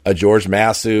 a George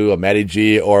Masu, a Matty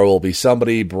G, or will be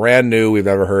somebody brand new we've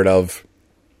never heard of.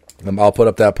 I'll put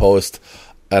up that post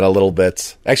in a little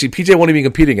bit. Actually, PJ won't even be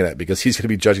competing in it because he's going to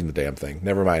be judging the damn thing.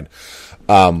 Never mind.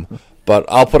 But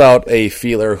I'll put out a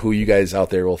feeler who you guys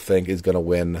out there will think is going to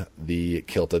win the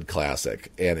Kilted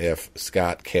Classic, and if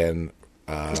Scott can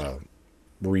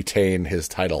retain his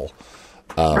title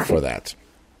for that.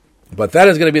 But that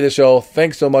is going to be the show.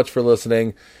 Thanks so much for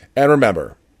listening. And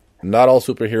remember, not all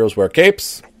superheroes wear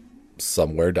capes.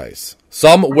 Some wear dice.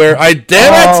 Some wear... Damn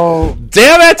it!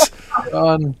 Damn it!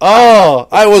 Oh,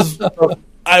 I was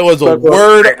a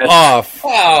word off.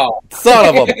 Son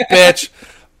of a bitch.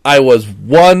 I was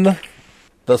one...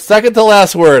 The second to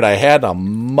last word, I had to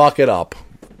muck it up.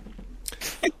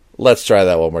 Let's try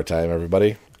that one more time,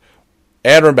 everybody.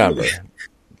 And remember,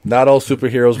 not all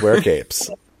superheroes wear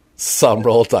capes. Some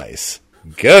roll dice.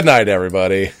 Good night,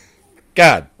 everybody.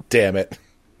 God damn it.